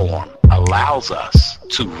platform allows us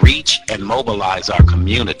to reach and mobilize our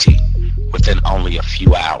community within only a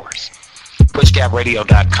few hours.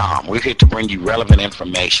 PushGapRadio.com. We're here to bring you relevant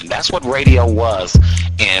information. That's what radio was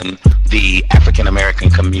in the African American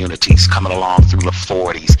communities coming along through the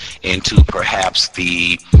 40s into perhaps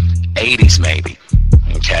the 80s maybe.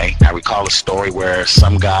 Okay, I recall a story where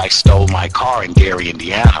some guy stole my car in Gary,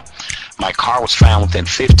 Indiana. My car was found within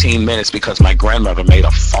 15 minutes because my grandmother made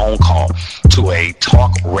a phone call to a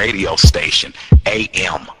talk radio station,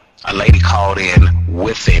 AM. A lady called in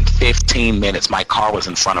within 15 minutes. My car was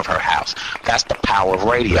in front of her house. That's the power of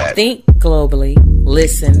radio. Think globally,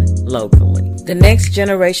 listen locally. The next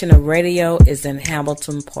generation of radio is in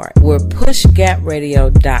Hamilton Park. We're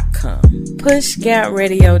PushGapRadio.com.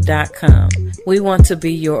 PushGapRadio.com. We want to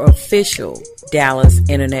be your official Dallas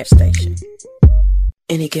internet station.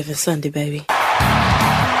 Any given Sunday, baby. Here's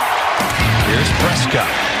Prescott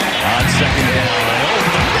on second down.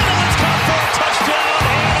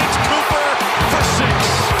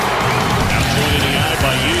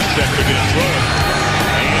 That could be a throw.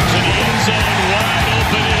 Into the end zone, wide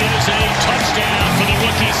open. It is a touchdown for the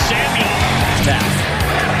rookie Samuel.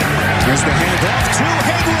 Taft. Here's the handoff to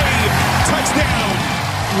Henry. Touchdown.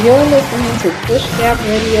 You're listening to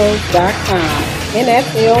PushGapRadio.com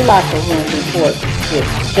NFL Locker Room Report with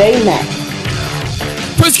Jay Mack.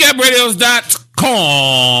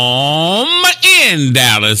 PushGapRadios.com in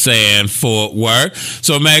Dallas and Fort Worth.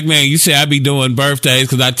 So, MacMan, you say I be doing birthdays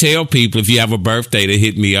because I tell people if you have a birthday to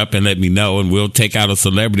hit me up and let me know, and we'll take out a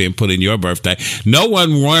celebrity and put in your birthday. No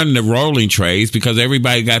one won the rolling trades because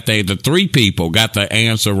everybody got the 3 people got the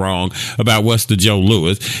answer wrong about what's the Joe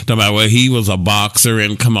Louis. Talking about, well, he was a boxer,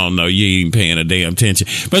 and come on, no, you ain't paying a damn attention.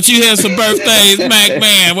 But you had some birthdays,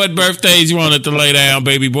 MacMan. What birthdays you wanted to lay down,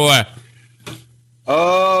 baby boy?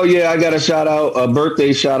 Oh yeah, I got a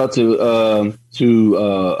birthday shout out to a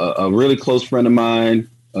really close friend of mine.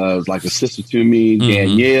 It's like a sister to me,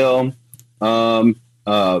 Danielle. Back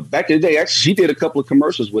in the day, actually, she did a couple of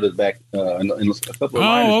commercials with us back in a couple of.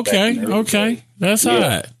 Oh, okay, that's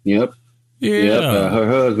hot. Yep. Yeah. Her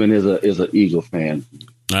husband is an Eagle fan.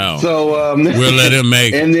 Oh, so we'll let him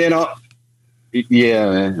make. And then, yeah.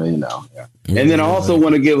 And then I also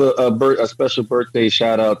want to give a special birthday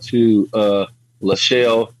shout out to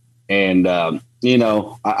Lachelle and you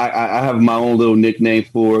know, I have my own little nickname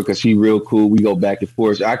for her because she's real cool. We go back and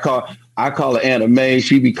forth. I call her Anna Mae.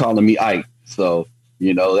 She be calling me Ike. So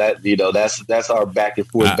that's our back and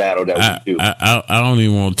forth battle that we do. I don't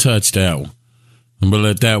even want to touch that one. I'm gonna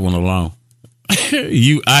let that one alone.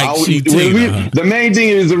 You Ike. The main thing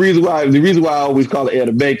is the reason why I always call her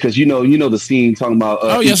Anna Mae because you know the scene talking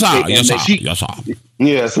about. Yes, I.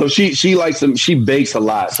 Yeah, so she likes them. She bakes a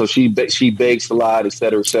lot, so she bakes a lot, et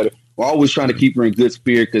cetera, et cetera. We're always trying to keep her in good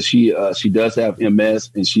spirit because she does have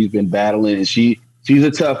MS and she's been battling and she's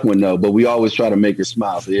a tough one though. But we always try to make her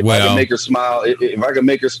smile. So if I can make her smile, if I can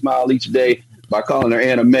make her smile each day by calling her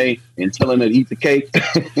Anna Mae and telling her to eat the cake,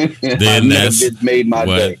 then that's made my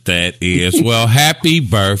what day. That is. Well, happy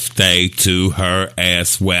birthday to her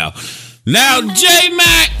as well. Now,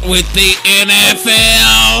 J-Mac with the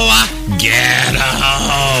NFL. Get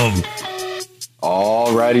home.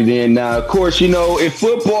 All righty then. Now, of course, if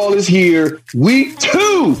football is here, week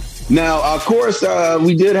 2. Now, of course,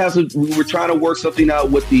 we were trying to work something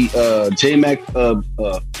out with the J-Mac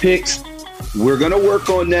picks. We're going to work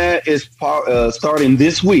on that starting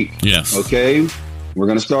this week. Yes. Okay. We're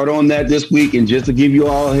going to start on that this week. And just to give you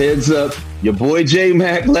all a heads up, your boy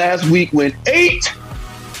J-Mac last week went 8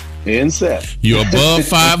 and 7. You're above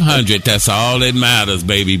 500. That's all that matters,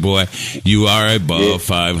 baby boy. You are above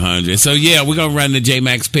 500. So, yeah, we're going to run the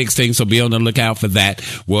J-Max picks thing. So be on the lookout for that.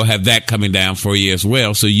 We'll have that coming down for you as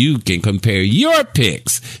well. So you can compare your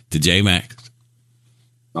picks to J-Max.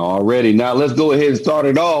 Already. Now, let's go ahead and start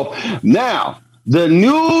it off. Now, the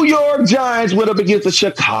New York Giants went up against the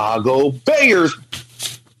Chicago Bears.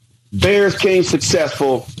 Bears came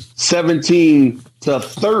successful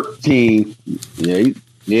 17-13.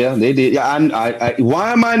 Yeah, they did. I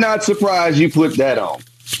why am I not surprised you put that on?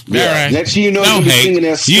 Yeah. Right. Next thing you know, you'll be singing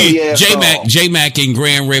that silly ass song. J-Mac in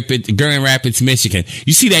Grand Rapids, Michigan.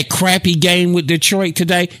 You see that crappy game with Detroit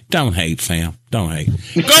today? Don't hate, fam. Don't hate.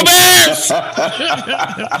 Go Bears!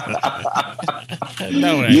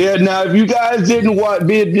 Don't hate. Yeah, now if you guys didn't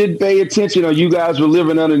pay attention or you guys were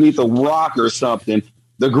living underneath a rock or something,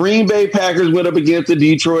 the Green Bay Packers went up against the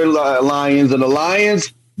Detroit Lions, and the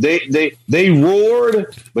Lions, they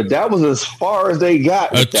roared, but that was as far as they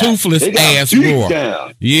got. A toothless ass roar.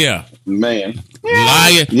 Down. Yeah. Man.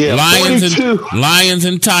 Lions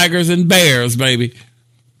and Tigers and Bears, baby.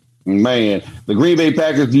 Man, the Green Bay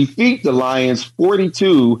Packers defeat the Lions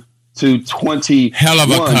 42-20. Hell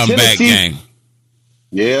of a comeback game.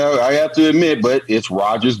 Yeah, I have to admit, but it's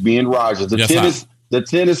Rodgers being Rodgers. The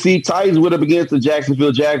Tennessee Titans went up against the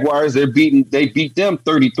Jacksonville Jaguars. They beat them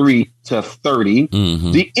 33-30.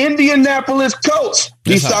 Mm-hmm. The Indianapolis Colts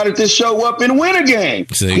decided to show up and win a game,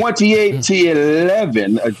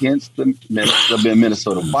 28-11 against the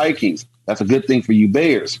Minnesota Vikings. That's a good thing for you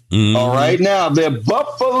Bears. Mm-hmm. All right, now the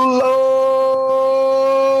Buffalo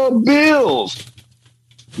Bills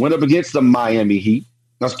went up against the Miami Heat.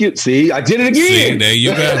 Now, see, I did it again. See, there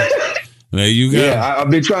you go. There you go. Yeah, I've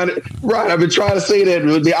been trying to say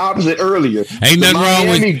that the opposite earlier. Ain't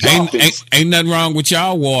nothing wrong with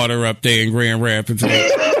y'all water up there in Grand Rapids.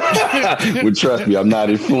 Well, trust me, I'm not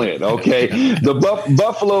in Flint. Okay, the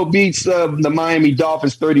Buffalo beats the Miami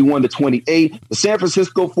Dolphins 31-28. The San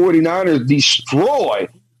Francisco 49ers destroy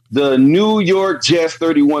the New York Jets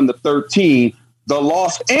 31-13. The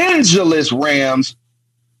Los Angeles Rams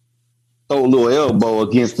throw a little elbow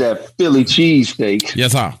against that Philly cheesesteak.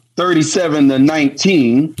 Yes, sir.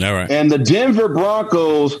 37-19. All right. And the Denver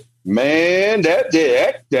Broncos, man, that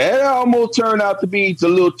almost turned out to be a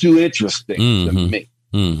little too interesting to me.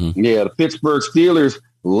 Mm-hmm. Yeah, the Pittsburgh Steelers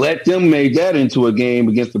made that into a game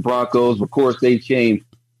against the Broncos. Of course, they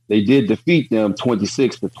did defeat them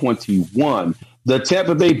 26-21. The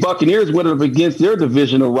Tampa Bay Buccaneers went up against their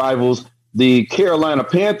divisional rivals, the Carolina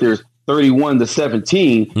Panthers,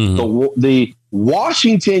 31-17. Mm-hmm. The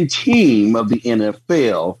Washington team of the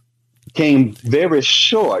NFL came very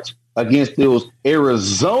short against those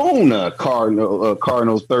Arizona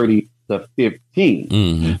Cardinals 30-15.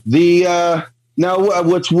 Mm-hmm. Now,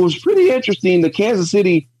 which was pretty interesting, the Kansas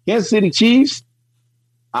City Chiefs.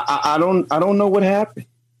 I don't know what happened.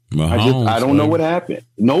 I don't know what happened.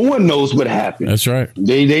 No one knows what happened. That's right.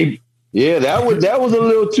 That was a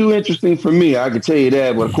little too interesting for me. I can tell you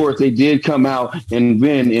that. But of course, they did come out and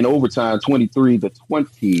win in overtime,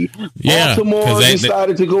 23-20. Yeah, Baltimore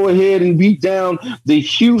decided to go ahead and beat down the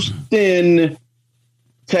Houston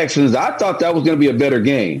Texans. I thought that was going to be a better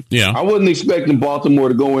game. Yeah, I wasn't expecting Baltimore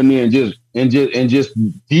to go in there and just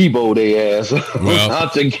Debo their ass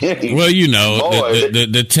out the game. Well,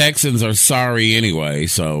 the Texans are sorry anyway.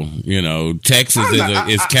 So Texas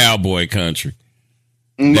is cowboy country.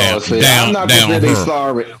 No, I'm not going to say they're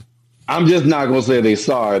sorry. I'm just not gonna say they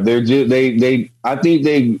sorry. They're just they. I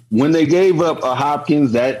think when they gave up a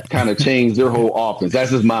Hopkins, that kind of changed their whole offense.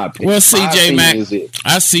 That's just my opinion. Well, CJ Mack,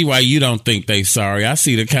 I see why you don't think they sorry. I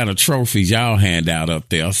see the kind of trophies y'all hand out up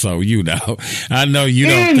there, so I know you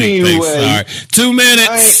don't think they sorry. 2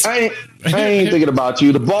 minutes. I ain't thinking about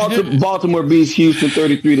you. The Baltimore beats Houston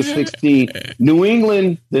 33-16.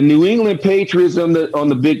 The New England Patriots on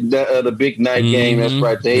the big night game. That's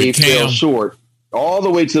right. They fell short. All the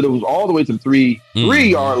way to the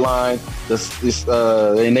 3-yard line,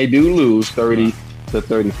 and they do lose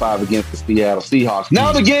 30-35 against the Seattle Seahawks.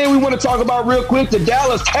 Now the game we want to talk about real quick: the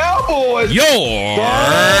Dallas Cowboys.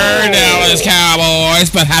 Dallas Cowboys,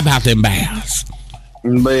 but how about them Bears?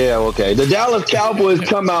 Yeah, okay. The Dallas Cowboys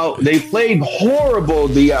come out. They played horrible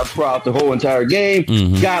throughout the whole entire game.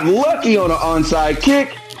 Got lucky on an onside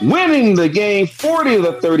kick, winning the game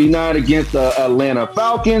 40-39 against the Atlanta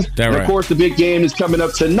Falcons. And of course, the big game is coming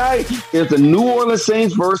up tonight. It's the New Orleans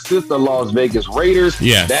Saints versus the Las Vegas Raiders.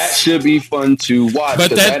 Yes. That should be fun to watch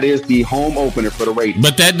because that is the home opener for the Raiders.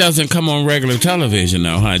 But that doesn't come on regular television,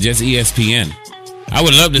 though, huh? Just ESPN. I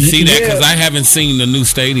would love to see that because I haven't seen the new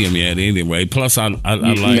stadium yet anyway. Plus, I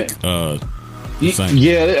like... from what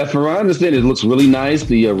I understand, it looks really nice.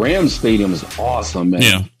 The Rams Stadium is awesome, man.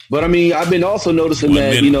 Yeah. But, I mean, I've been also noticing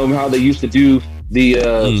how they used to do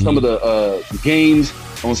the some of the games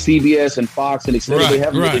on CBS and Fox and et cetera. They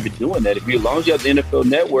haven't really been doing that. As long as you have the NFL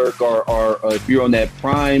Network or if you're on that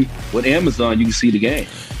Prime with Amazon, you can see the game.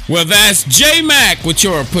 Well, that's J Mac with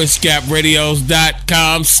your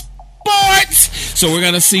PushGapRadios.com sports. So we're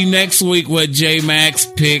going to see next week what J Mac's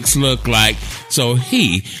picks look like so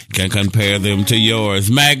he can compare them to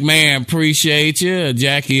yours. Mac Man, appreciate you.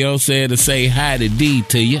 Jackie O said to say hi to D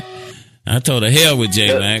to you. I told her hell with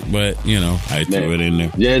J Mac, but I threw it in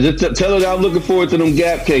there. Yeah, just tell her that I'm looking forward to them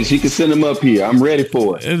Gap cakes. She can send them up here. I'm ready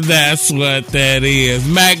for it. That's what that is.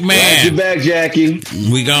 Mac Man. Glad you're back, Jackie.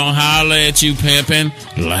 We gonna holler at you, pimpin',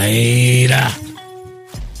 later.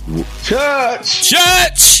 Church.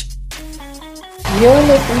 You're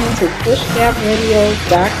listening to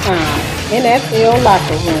PushGapRadios.com NFL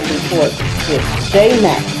Locker Room Report with J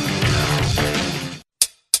Mac.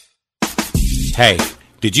 Hey,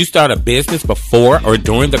 did you start a business before or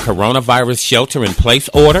during the coronavirus shelter-in-place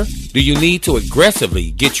order? Do you need to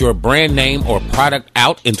aggressively get your brand name or product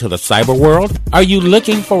out into the cyber world? Are you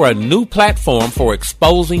looking for a new platform for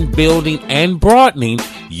exposing, building, and broadening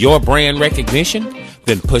your brand recognition?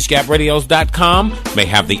 Then PushGapRadios.com may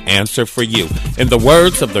have the answer for you. In the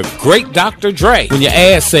words of the great Dr. Dre, when your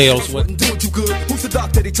ad sales wasn't doing too good, who's the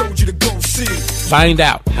doctor they told you to go see? Find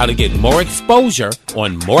out how to get more exposure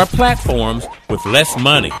on more platforms with less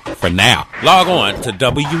money for now. Log on to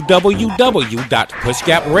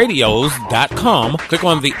www.PushGapRadios.com. Click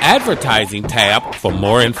on the advertising tab for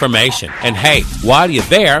more information. And hey, while you're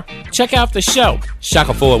there, check out the show,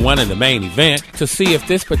 Shaka 401 in the main event, to see if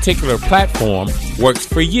this particular platform works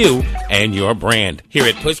for you and your brand. Here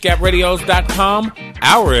at PushGapRadios.com,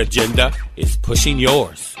 our agenda is pushing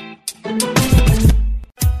yours.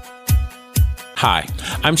 Hi,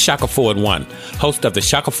 I'm Shaka 401, host of the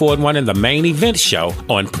Shaka 401 and the Main Event Show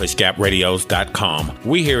on PushGapRadios.com.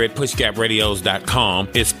 We here at PushGapRadios.com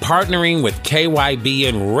is partnering with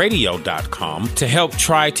KYBNRadio.com to help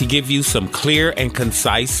try to give you some clear and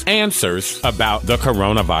concise answers about the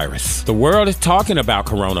coronavirus. The world is talking about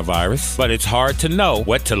coronavirus, but it's hard to know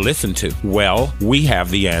what to listen to. Well, we have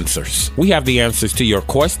the answers. We have the answers to your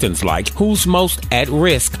questions like, who's most at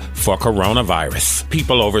risk for coronavirus?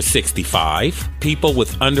 People over 65, people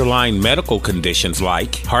with underlying medical conditions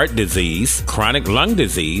like heart disease, chronic lung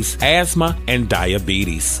disease, asthma, and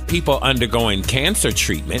diabetes, people undergoing cancer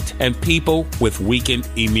treatment, and people with weakened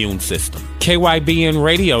immune system.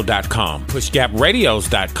 KYBNRadio.com,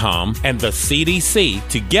 PushGapRadios.com, and the CDC.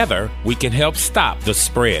 Together, we can help stop the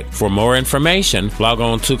spread. For more information, log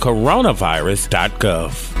on to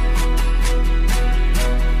coronavirus.gov.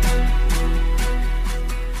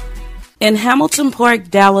 In Hamilton Park,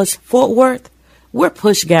 Dallas, Fort Worth, we're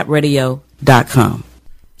PushGapRadio.com.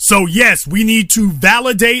 So yes, we need to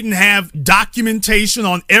validate and have documentation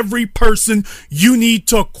on every person. You need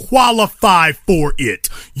to qualify for it.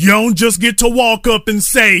 You don't just get to walk up and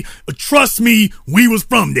say, trust me, we was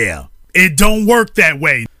from there. It don't work that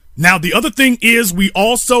way. Now, the other thing is we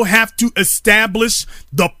also have to establish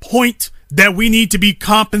the point that we need to be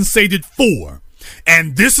compensated for.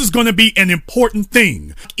 And this is going to be an important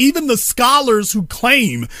thing. Even the scholars who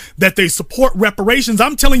claim that they support reparations,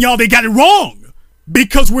 I'm telling y'all they got it wrong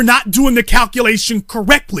because we're not doing the calculation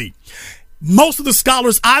correctly. Most of the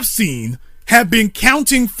scholars I've seen have been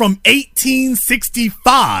counting from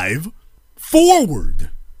 1865 forward.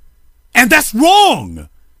 And that's wrong.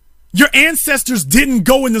 Your ancestors didn't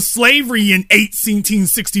go into slavery in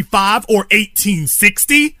 1865 or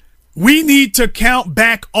 1860. We need to count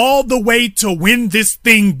back all the way to when this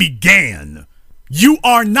thing began. You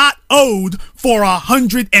are not owed for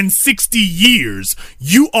 160 years.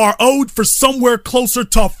 You are owed for somewhere closer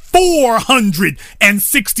to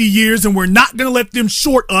 460 years, and we're not going to let them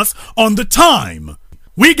short us on the time.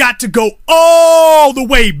 We got to go all the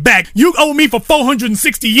way back. You owe me for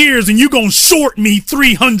 460 years, and you going to short me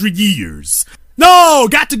 300 years. No,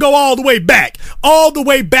 got to go all the way back. All the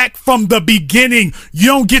way back from the beginning. You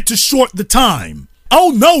don't get to short the time.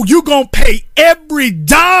 Oh, no, you going to pay every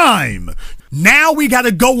dime. Now we got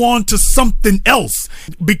to go on to something else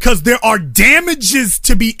because there are damages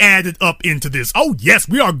to be added up into this. Oh, yes,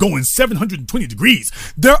 we are going 720 degrees.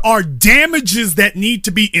 There are damages that need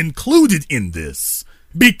to be included in this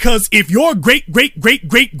because if your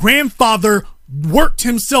great-great-great-great-grandfather worked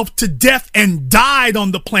himself to death and died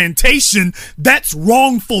on the plantation, that's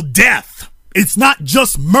wrongful death. It's not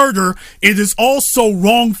just murder. It is also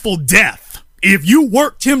wrongful death. If you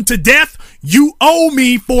worked him to death, you owe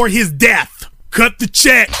me for his death. Cut the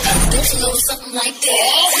check.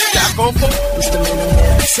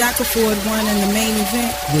 Shaka Ford won in the main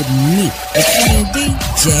event with me, the Queen D,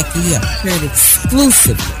 Jackie O. Heard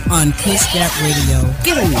exclusively on Push Gap Radio.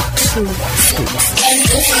 Giving you two scoops.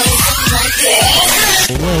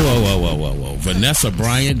 Whoa. Vanessa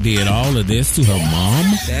Bryant did all of this to her mom?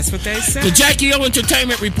 That's what they said. The Jackie O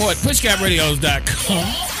Entertainment Report,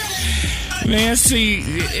 pushgapradios.com. Man, see,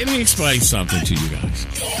 let me explain something to you guys.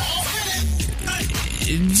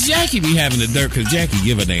 Jackie be having the dirt because Jackie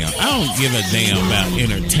give a damn. I don't give a damn about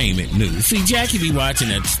entertainment news. See, Jackie be watching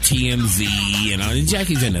that TMZ and all, and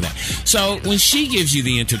Jackie's into that. So when she gives you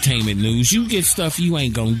the entertainment news, you get stuff you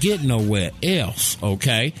ain't gonna get nowhere else,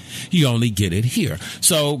 okay? You only get it here.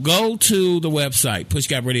 So go to the website,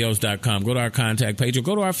 pushgapradios.com. Go to our contact page or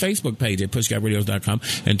go to our Facebook page at pushgapradios.com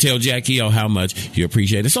and tell Jackie O how much you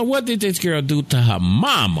appreciate it. So what did this girl do to her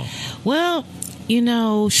mama? Well, you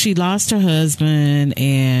know, she lost her husband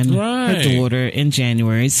and her daughter in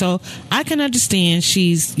January. So I can understand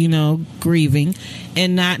she's, grieving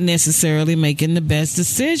and not necessarily making the best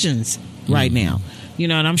decisions right now.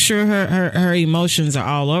 And I'm sure her emotions are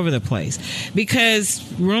all over the place because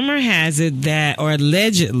rumor has it that, or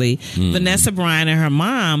allegedly, Vanessa Bryant and her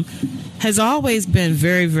mom have always been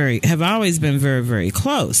very, very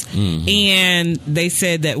close. And they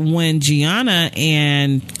said that when Gianna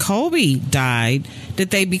and Kobe died, that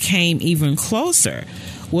they became even closer.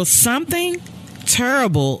 Well, something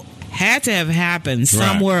terrible had to have happened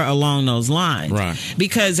somewhere along those lines. Right.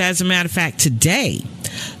 Because as a matter of fact, today,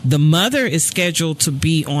 the mother is scheduled to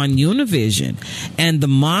be on Univision, and the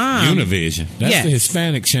mom... Univision? That's the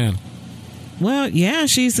Hispanic channel. Well, yeah,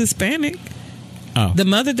 she's Hispanic. Oh. The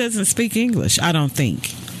mother doesn't speak English, I don't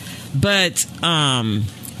think. But...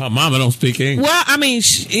 her mama don't speak English. Well, I mean,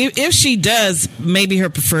 if she does, maybe her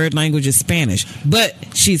preferred language is Spanish. But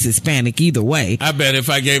she's Hispanic either way. I bet if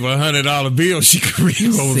I gave her $100 bill, she could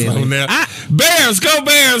read what was on there. Bears, go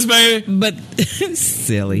Bears, baby. But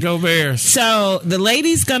silly. Go Bears. So the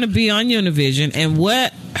lady's going to be on Univision, and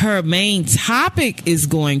what her main topic is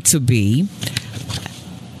going to be...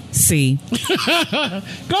 See, go ahead.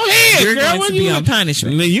 You're girl, going to be on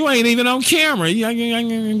punishment. You ain't even on camera. I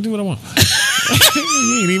can do what I want.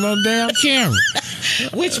 You ain't even on damn camera.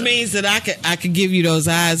 Which means that I could give you those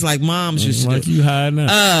eyes like moms used to like do. You hiding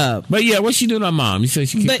up. But yeah, what's she doing to her mom? You said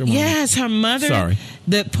she kicked her mom. Yes, her mother. Sorry.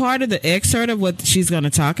 The part of the excerpt of what she's going to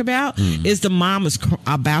talk about is the mom is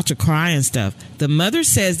about to cry and stuff. The mother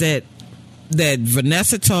says that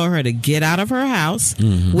Vanessa told her to get out of her house,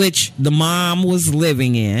 which the mom was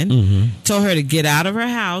living in, told her to get out of her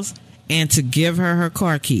house and to give her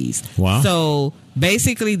car keys. Wow. So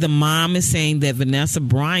basically the mom is saying that Vanessa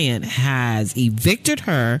Bryant has evicted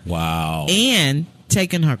her. Wow. And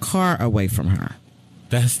taken her car away from her.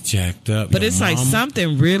 That's jacked up. But it's like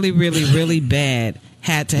something really, really, really bad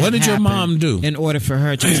had to What did your mom do? In order for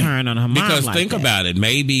her to turn on her mom Because like think that. about it.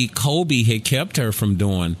 Maybe Kobe had kept her from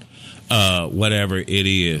doing whatever it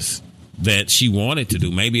is that she wanted to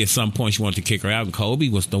do. Maybe at some point she wanted to kick her out, and Kobe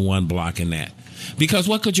was the one blocking that. Because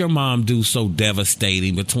what could your mom do so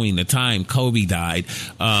devastating between the time Kobe died?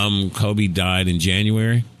 Kobe died in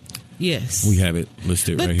January. Yes. We have it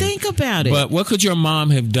listed right here. But think about it. But what could your mom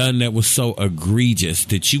have done that was so egregious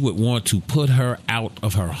that you would want to put her out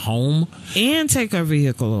of her home? And take her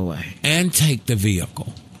vehicle away. And take the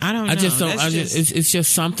vehicle. I don't know. I just don't. It's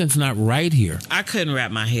just something's not right here. I couldn't wrap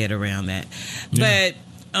my head around that. Yeah.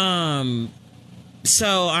 But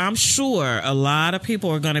So I'm sure a lot of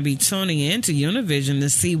people are going to be tuning into Univision to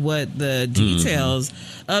see what the details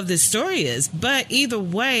of this story is. But either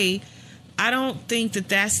way, I don't think that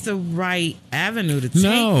that's the right avenue to take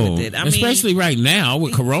with it. I especially right now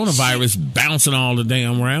with coronavirus bouncing all the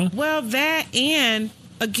damn around. Well, that, and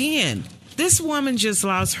again, this woman just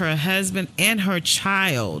lost her husband and her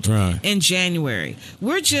child in January.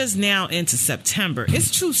 We're just now into September.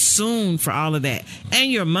 It's too soon for all of that. And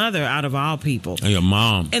your mother, out of all people. And your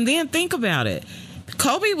mom. And then think about it.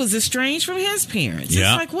 Kobe was estranged from his parents. It's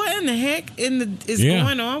like, what in the heck is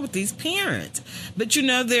going on with these parents? But you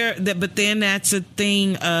know, but then that's a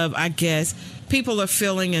thing of, I guess, people are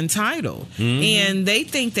feeling entitled, and they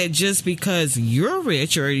think that just because you're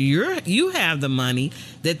rich or you have the money,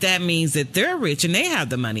 that means that they're rich and they have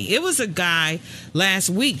the money. It was a guy last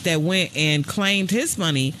week that went and claimed his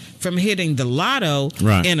money from hitting the lotto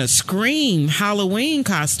in a Scream Halloween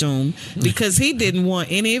costume because he didn't want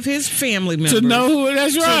any of his family members to know who.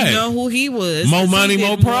 That's right. To know who he was. More money,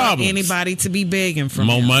 more problems. Anybody to be begging from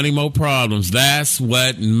more him. money, more problems. That's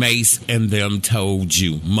what Mace and them told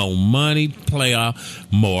you. More money, player,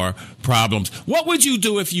 more problems. What would you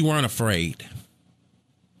do if you weren't afraid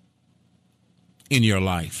in your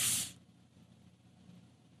life?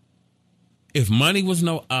 If money was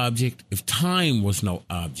no object, if time was no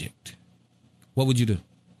object, what would you do?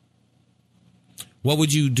 What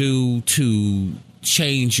would you do to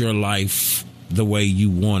change your life the way you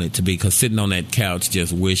want it to be? Because sitting on that couch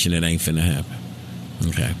just wishing it ain't finna happen.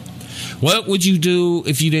 Okay. What would you do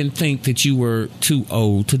if you didn't think that you were too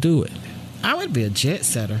old to do it? I would be a jet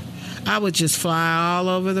setter. I would just fly all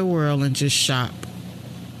over the world and just shop.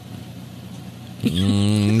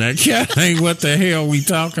 That ain't what the hell we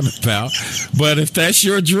talking about. But if that's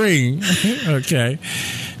your dream, okay.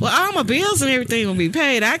 Well, all my bills and everything will be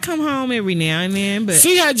paid. I come home every now and then, but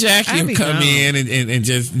see how Jackie will come in and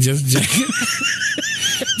just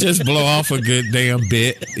just blow off a good damn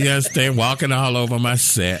bit. You understand? Walking all over my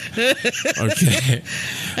set. Okay.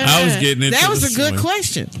 I was getting into that was a good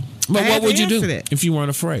question. But what would you do if you weren't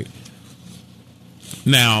afraid?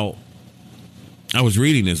 Now, I was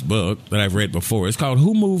reading this book that I've read before. It's called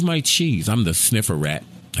Who Moved My Cheese? I'm the sniffer rat.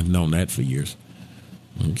 I've known that for years.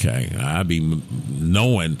 Okay. I'll be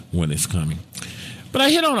knowing when it's coming. But I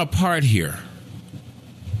hit on a part here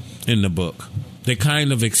in the book that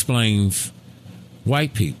kind of explains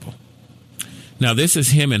white people. Now, this is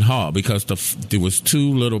him and Haw, because there was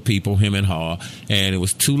two little people, him and Haw, and it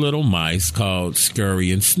was two little mice called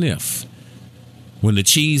Scurry and Sniff. When the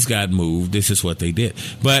cheese got moved, this is what they did.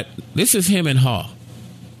 But this is him and Haw.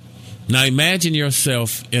 Now, imagine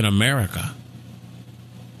yourself in America.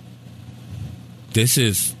 This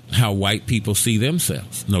is how white people see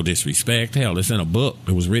themselves. No disrespect. Hell, it's in a book.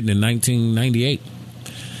 It was written in 1998.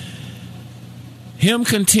 Him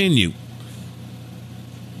continued.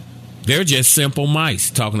 They're just simple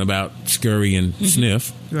mice, talking about Scurry and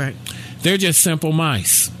Sniff. Right. They're just simple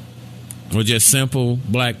mice. Or just simple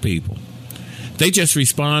black people. They just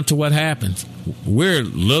respond to what happens. We're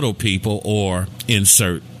little people, or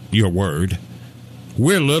insert your word.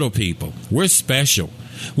 We're little people. We're special.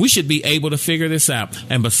 We should be able to figure this out.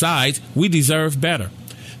 And besides, we deserve better.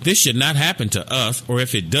 This should not happen to us, or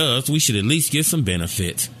if it does, we should at least get some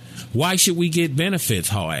benefits. Why should we get benefits,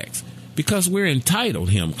 Haw asked. Because we're entitled,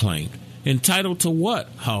 him claimed. Entitled to what?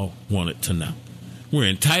 Haw wanted to know. We're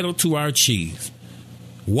entitled to our cheese.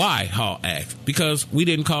 Why? Haw asked. Because we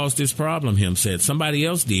didn't cause this problem, him said. Somebody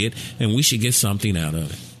else did, and we should get something out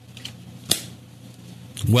of it.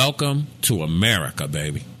 Welcome to America,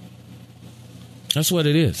 baby. That's what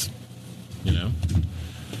it is. You know?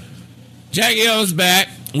 Jackie O's back.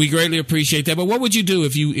 We greatly appreciate that. But what would you do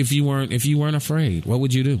if you weren't afraid? What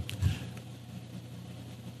would you do?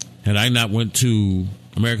 Had I not went to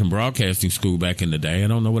American Broadcasting School back in the day, I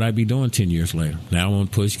don't know what I'd be doing 10 years later. Now I'm on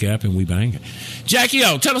Push Gap and we bang it. Jackie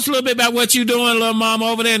O, tell us a little bit about what you're doing, little mama,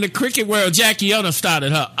 over there in the cricket world. Jackie O done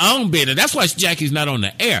started her own business. That's why Jackie's not on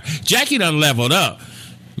the air. Jackie done leveled up.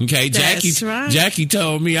 Okay, That's right. Jackie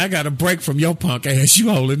told me I got a break from your punk ass.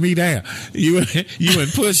 You holding me down. You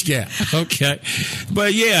and Push Gap. Okay.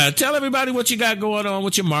 But yeah, tell everybody what you got going on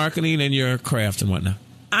with your marketing and your craft and whatnot.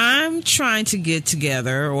 I'm trying to get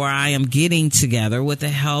together, or I am getting together with the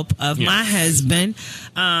help of my husband,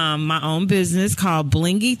 my own business called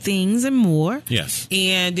Blingy Things and More. Yes.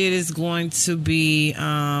 And it is going to be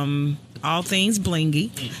all things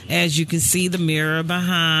blingy. As you can see the mirror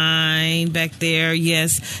behind back there.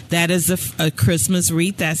 Yes, that is a Christmas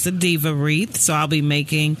wreath. That's a diva wreath. So I'll be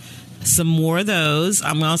making some more of those.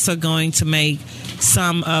 I'm also going to make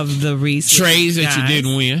some of the wreaths trays that you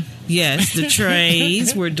didn't win. Yes, the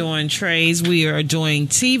trays. We're doing trays. We are doing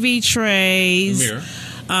TV trays. Mirror.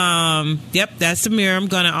 Yep, that's the mirror. I'm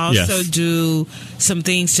going to also do some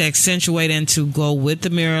things to accentuate and to go with the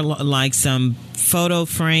mirror, like some photo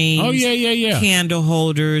frames. Oh, yeah. Candle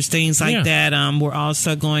holders, things like that. We're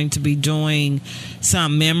also going to be doing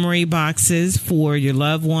some memory boxes for your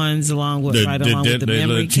loved ones, along with the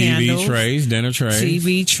memory candles. TV trays, dinner trays.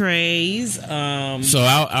 TV trays. So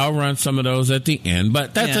I'll run some of those at the end.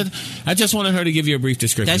 But I just wanted her to give you a brief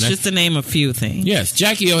description. That's just to name a few things. Yes,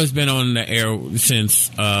 Jackie O has been on the air since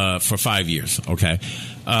for 5 years. Okay,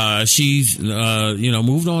 she's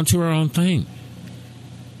moved on to her own thing.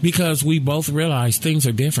 Because we both realize things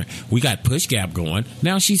are different. We got Push Gap going.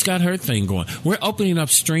 Now she's got her thing going. We're opening up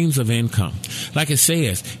streams of income. Like it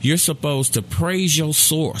says, you're supposed to praise your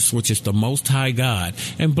source, which is the Most High God,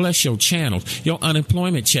 and bless your channels. Your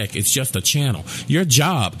unemployment check is just a channel. Your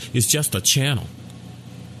job is just a channel.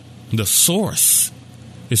 The source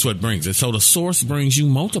is what brings it. So the source brings you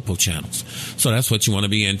multiple channels. So that's what you want to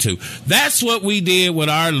be into. That's what we did with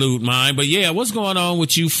our loot mine. But yeah, what's going on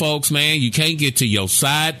with you folks, man? You can't get to your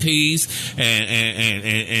side piece,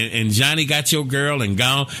 and Johnny got your girl and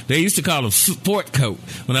gone. They used to call him sport coat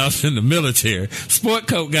when I was in the military. Sport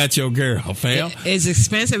coat got your girl, fam. As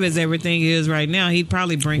expensive as everything is right now, he'd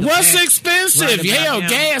probably bring. What's expensive? Hell,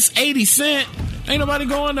 gas 80 cents. Ain't nobody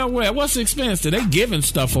going nowhere. What's expensive? They giving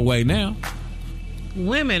stuff away now.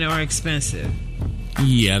 Women are expensive.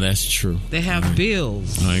 Yeah, that's true. They have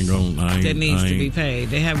bills that needs to be paid.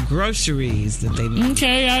 They have groceries that they need.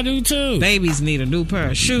 Okay, I do too. Babies need a new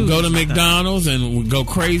pair of shoes. Go to McDonald's and go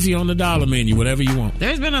crazy on the dollar menu, whatever you want.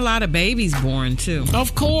 There's been a lot of babies born too.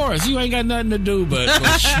 Of course. You ain't got nothing to do but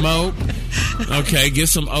smoke. Okay, get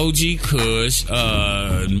some OG Kush,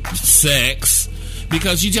 sex.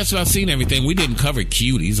 Because you just about seen everything. We didn't cover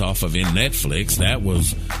Cuties off of Netflix. That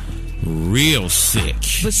was real sick.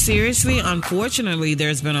 But seriously, unfortunately,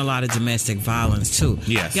 there's been a lot of domestic violence too.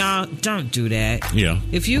 Yes. Y'all don't do that. Yeah.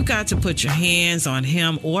 If you got to put your hands on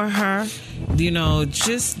him or her,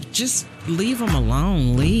 just leave them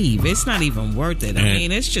alone. Leave. It's not even worth it. I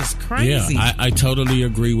mean, it's just crazy. Yeah, I totally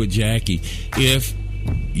agree with Jackie. If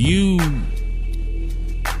you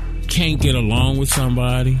can't get along with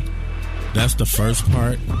somebody, that's the first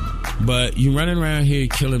part. But you running around here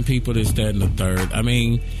killing people, this, that, and the third. I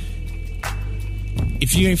mean,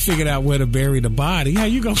 if you ain't figured out where to bury the body, how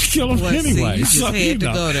you gonna kill them anyway? You just had to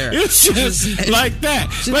go there. It's just like that.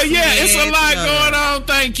 But yeah, it's a lot going on.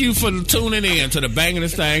 Thank you for tuning in to the Banging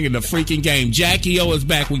This Thing and the Freaking Game. Jackie O is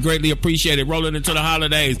back. We greatly appreciate it. Rolling into the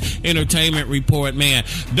holidays. Entertainment report, man.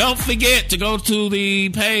 Don't forget to go to the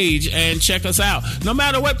page and check us out. No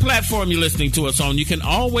matter what platform you're listening to us on, you can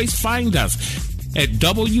always find us at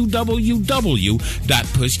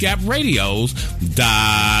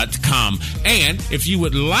www.pushgapradios.com. And if you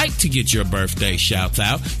would like to get your birthday shouts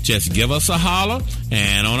out, just give us a holler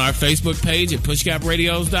and on our Facebook page at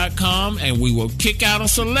pushgapradios.com, and we will kick out a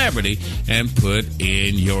celebrity and put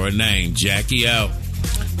in your name. Jackie O.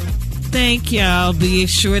 Thank y'all. Be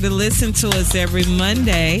sure to listen to us every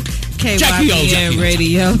Monday. KYBN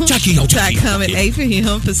Radio.com at 8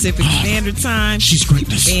 p.m. Pacific Standard Time. She's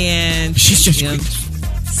greatness. And she's just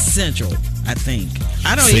Central, I think.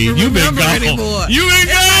 I don't even remember anymore. You ain't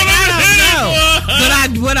gone. I don't know.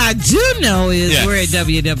 But what I do know is we're at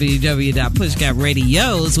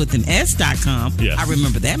www.pushgapradios with an S.com. Yes. I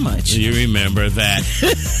remember that much. You remember that.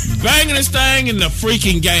 Banging This Thing in the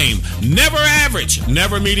Freaking Game. Never average,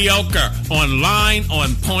 never mediocre. Online,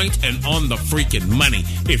 on point, and on the freaking money.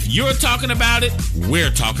 If you're talking about it, we're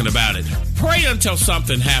talking about it. Pray until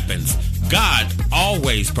something happens. God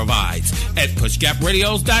always provides. At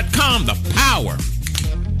pushgapradios.com, the power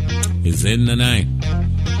is in the name.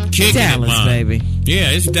 Kicking Dallas, it, baby.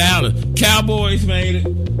 Yeah, it's Dallas. Cowboys made it.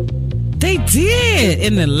 They did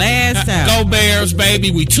in the last hour. Go Bears,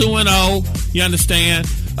 baby. We 2-0. You understand?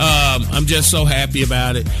 I'm just so happy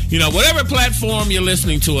about it. You know, whatever platform you're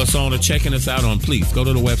listening to us on or checking us out on, please go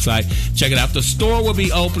to the website. Check it out. The store will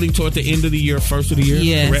be opening toward the end of the year, first of the year.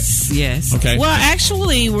 Yes, yes. Okay. Well,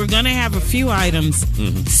 actually, we're going to have a few items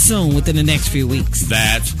soon within the next few weeks.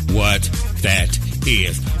 That's what that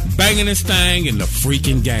is. Banging This Thing in the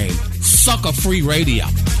Freaking Game. Sucker Free Radio.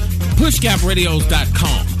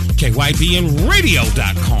 PushGapRadios.com.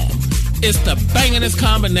 KYBNRadio.com. It's the bangingest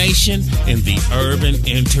combination in the urban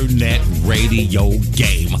internet radio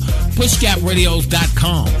game.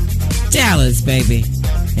 PushGapRadios.com. Dallas, baby.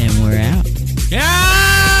 And we're out.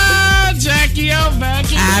 Yeah, Jackie O back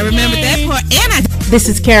in I remember that part. And This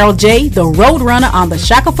is Carol J, the Roadrunner on the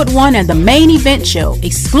Shackelford One and the Main Event Show,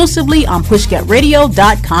 exclusively on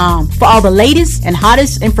PushGapRadio.com. For all the latest and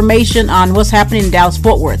hottest information on what's happening in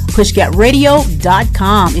Dallas-Fort Worth,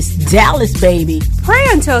 PushGapRadio.com. It's Dallas, baby. Pray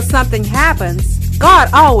until something happens. God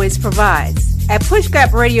always provides. At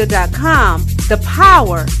PushGapRadio.com, the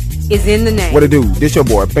power is in the name. What it do? This your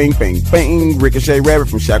boy, Bing, Bing, Bing, Ricochet Rabbit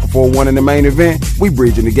from Shackelford One in the Main Event. We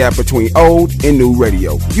bridging the gap between old and new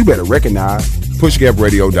radio. You better recognize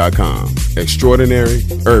PushGapRadio.com. Extraordinary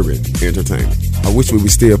urban entertainment. I wish we were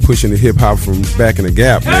still pushing the hip hop from back in the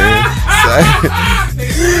gap, man.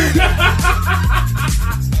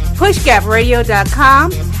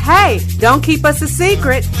 PushGapRadio.com. Hey, don't keep us a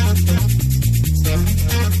secret.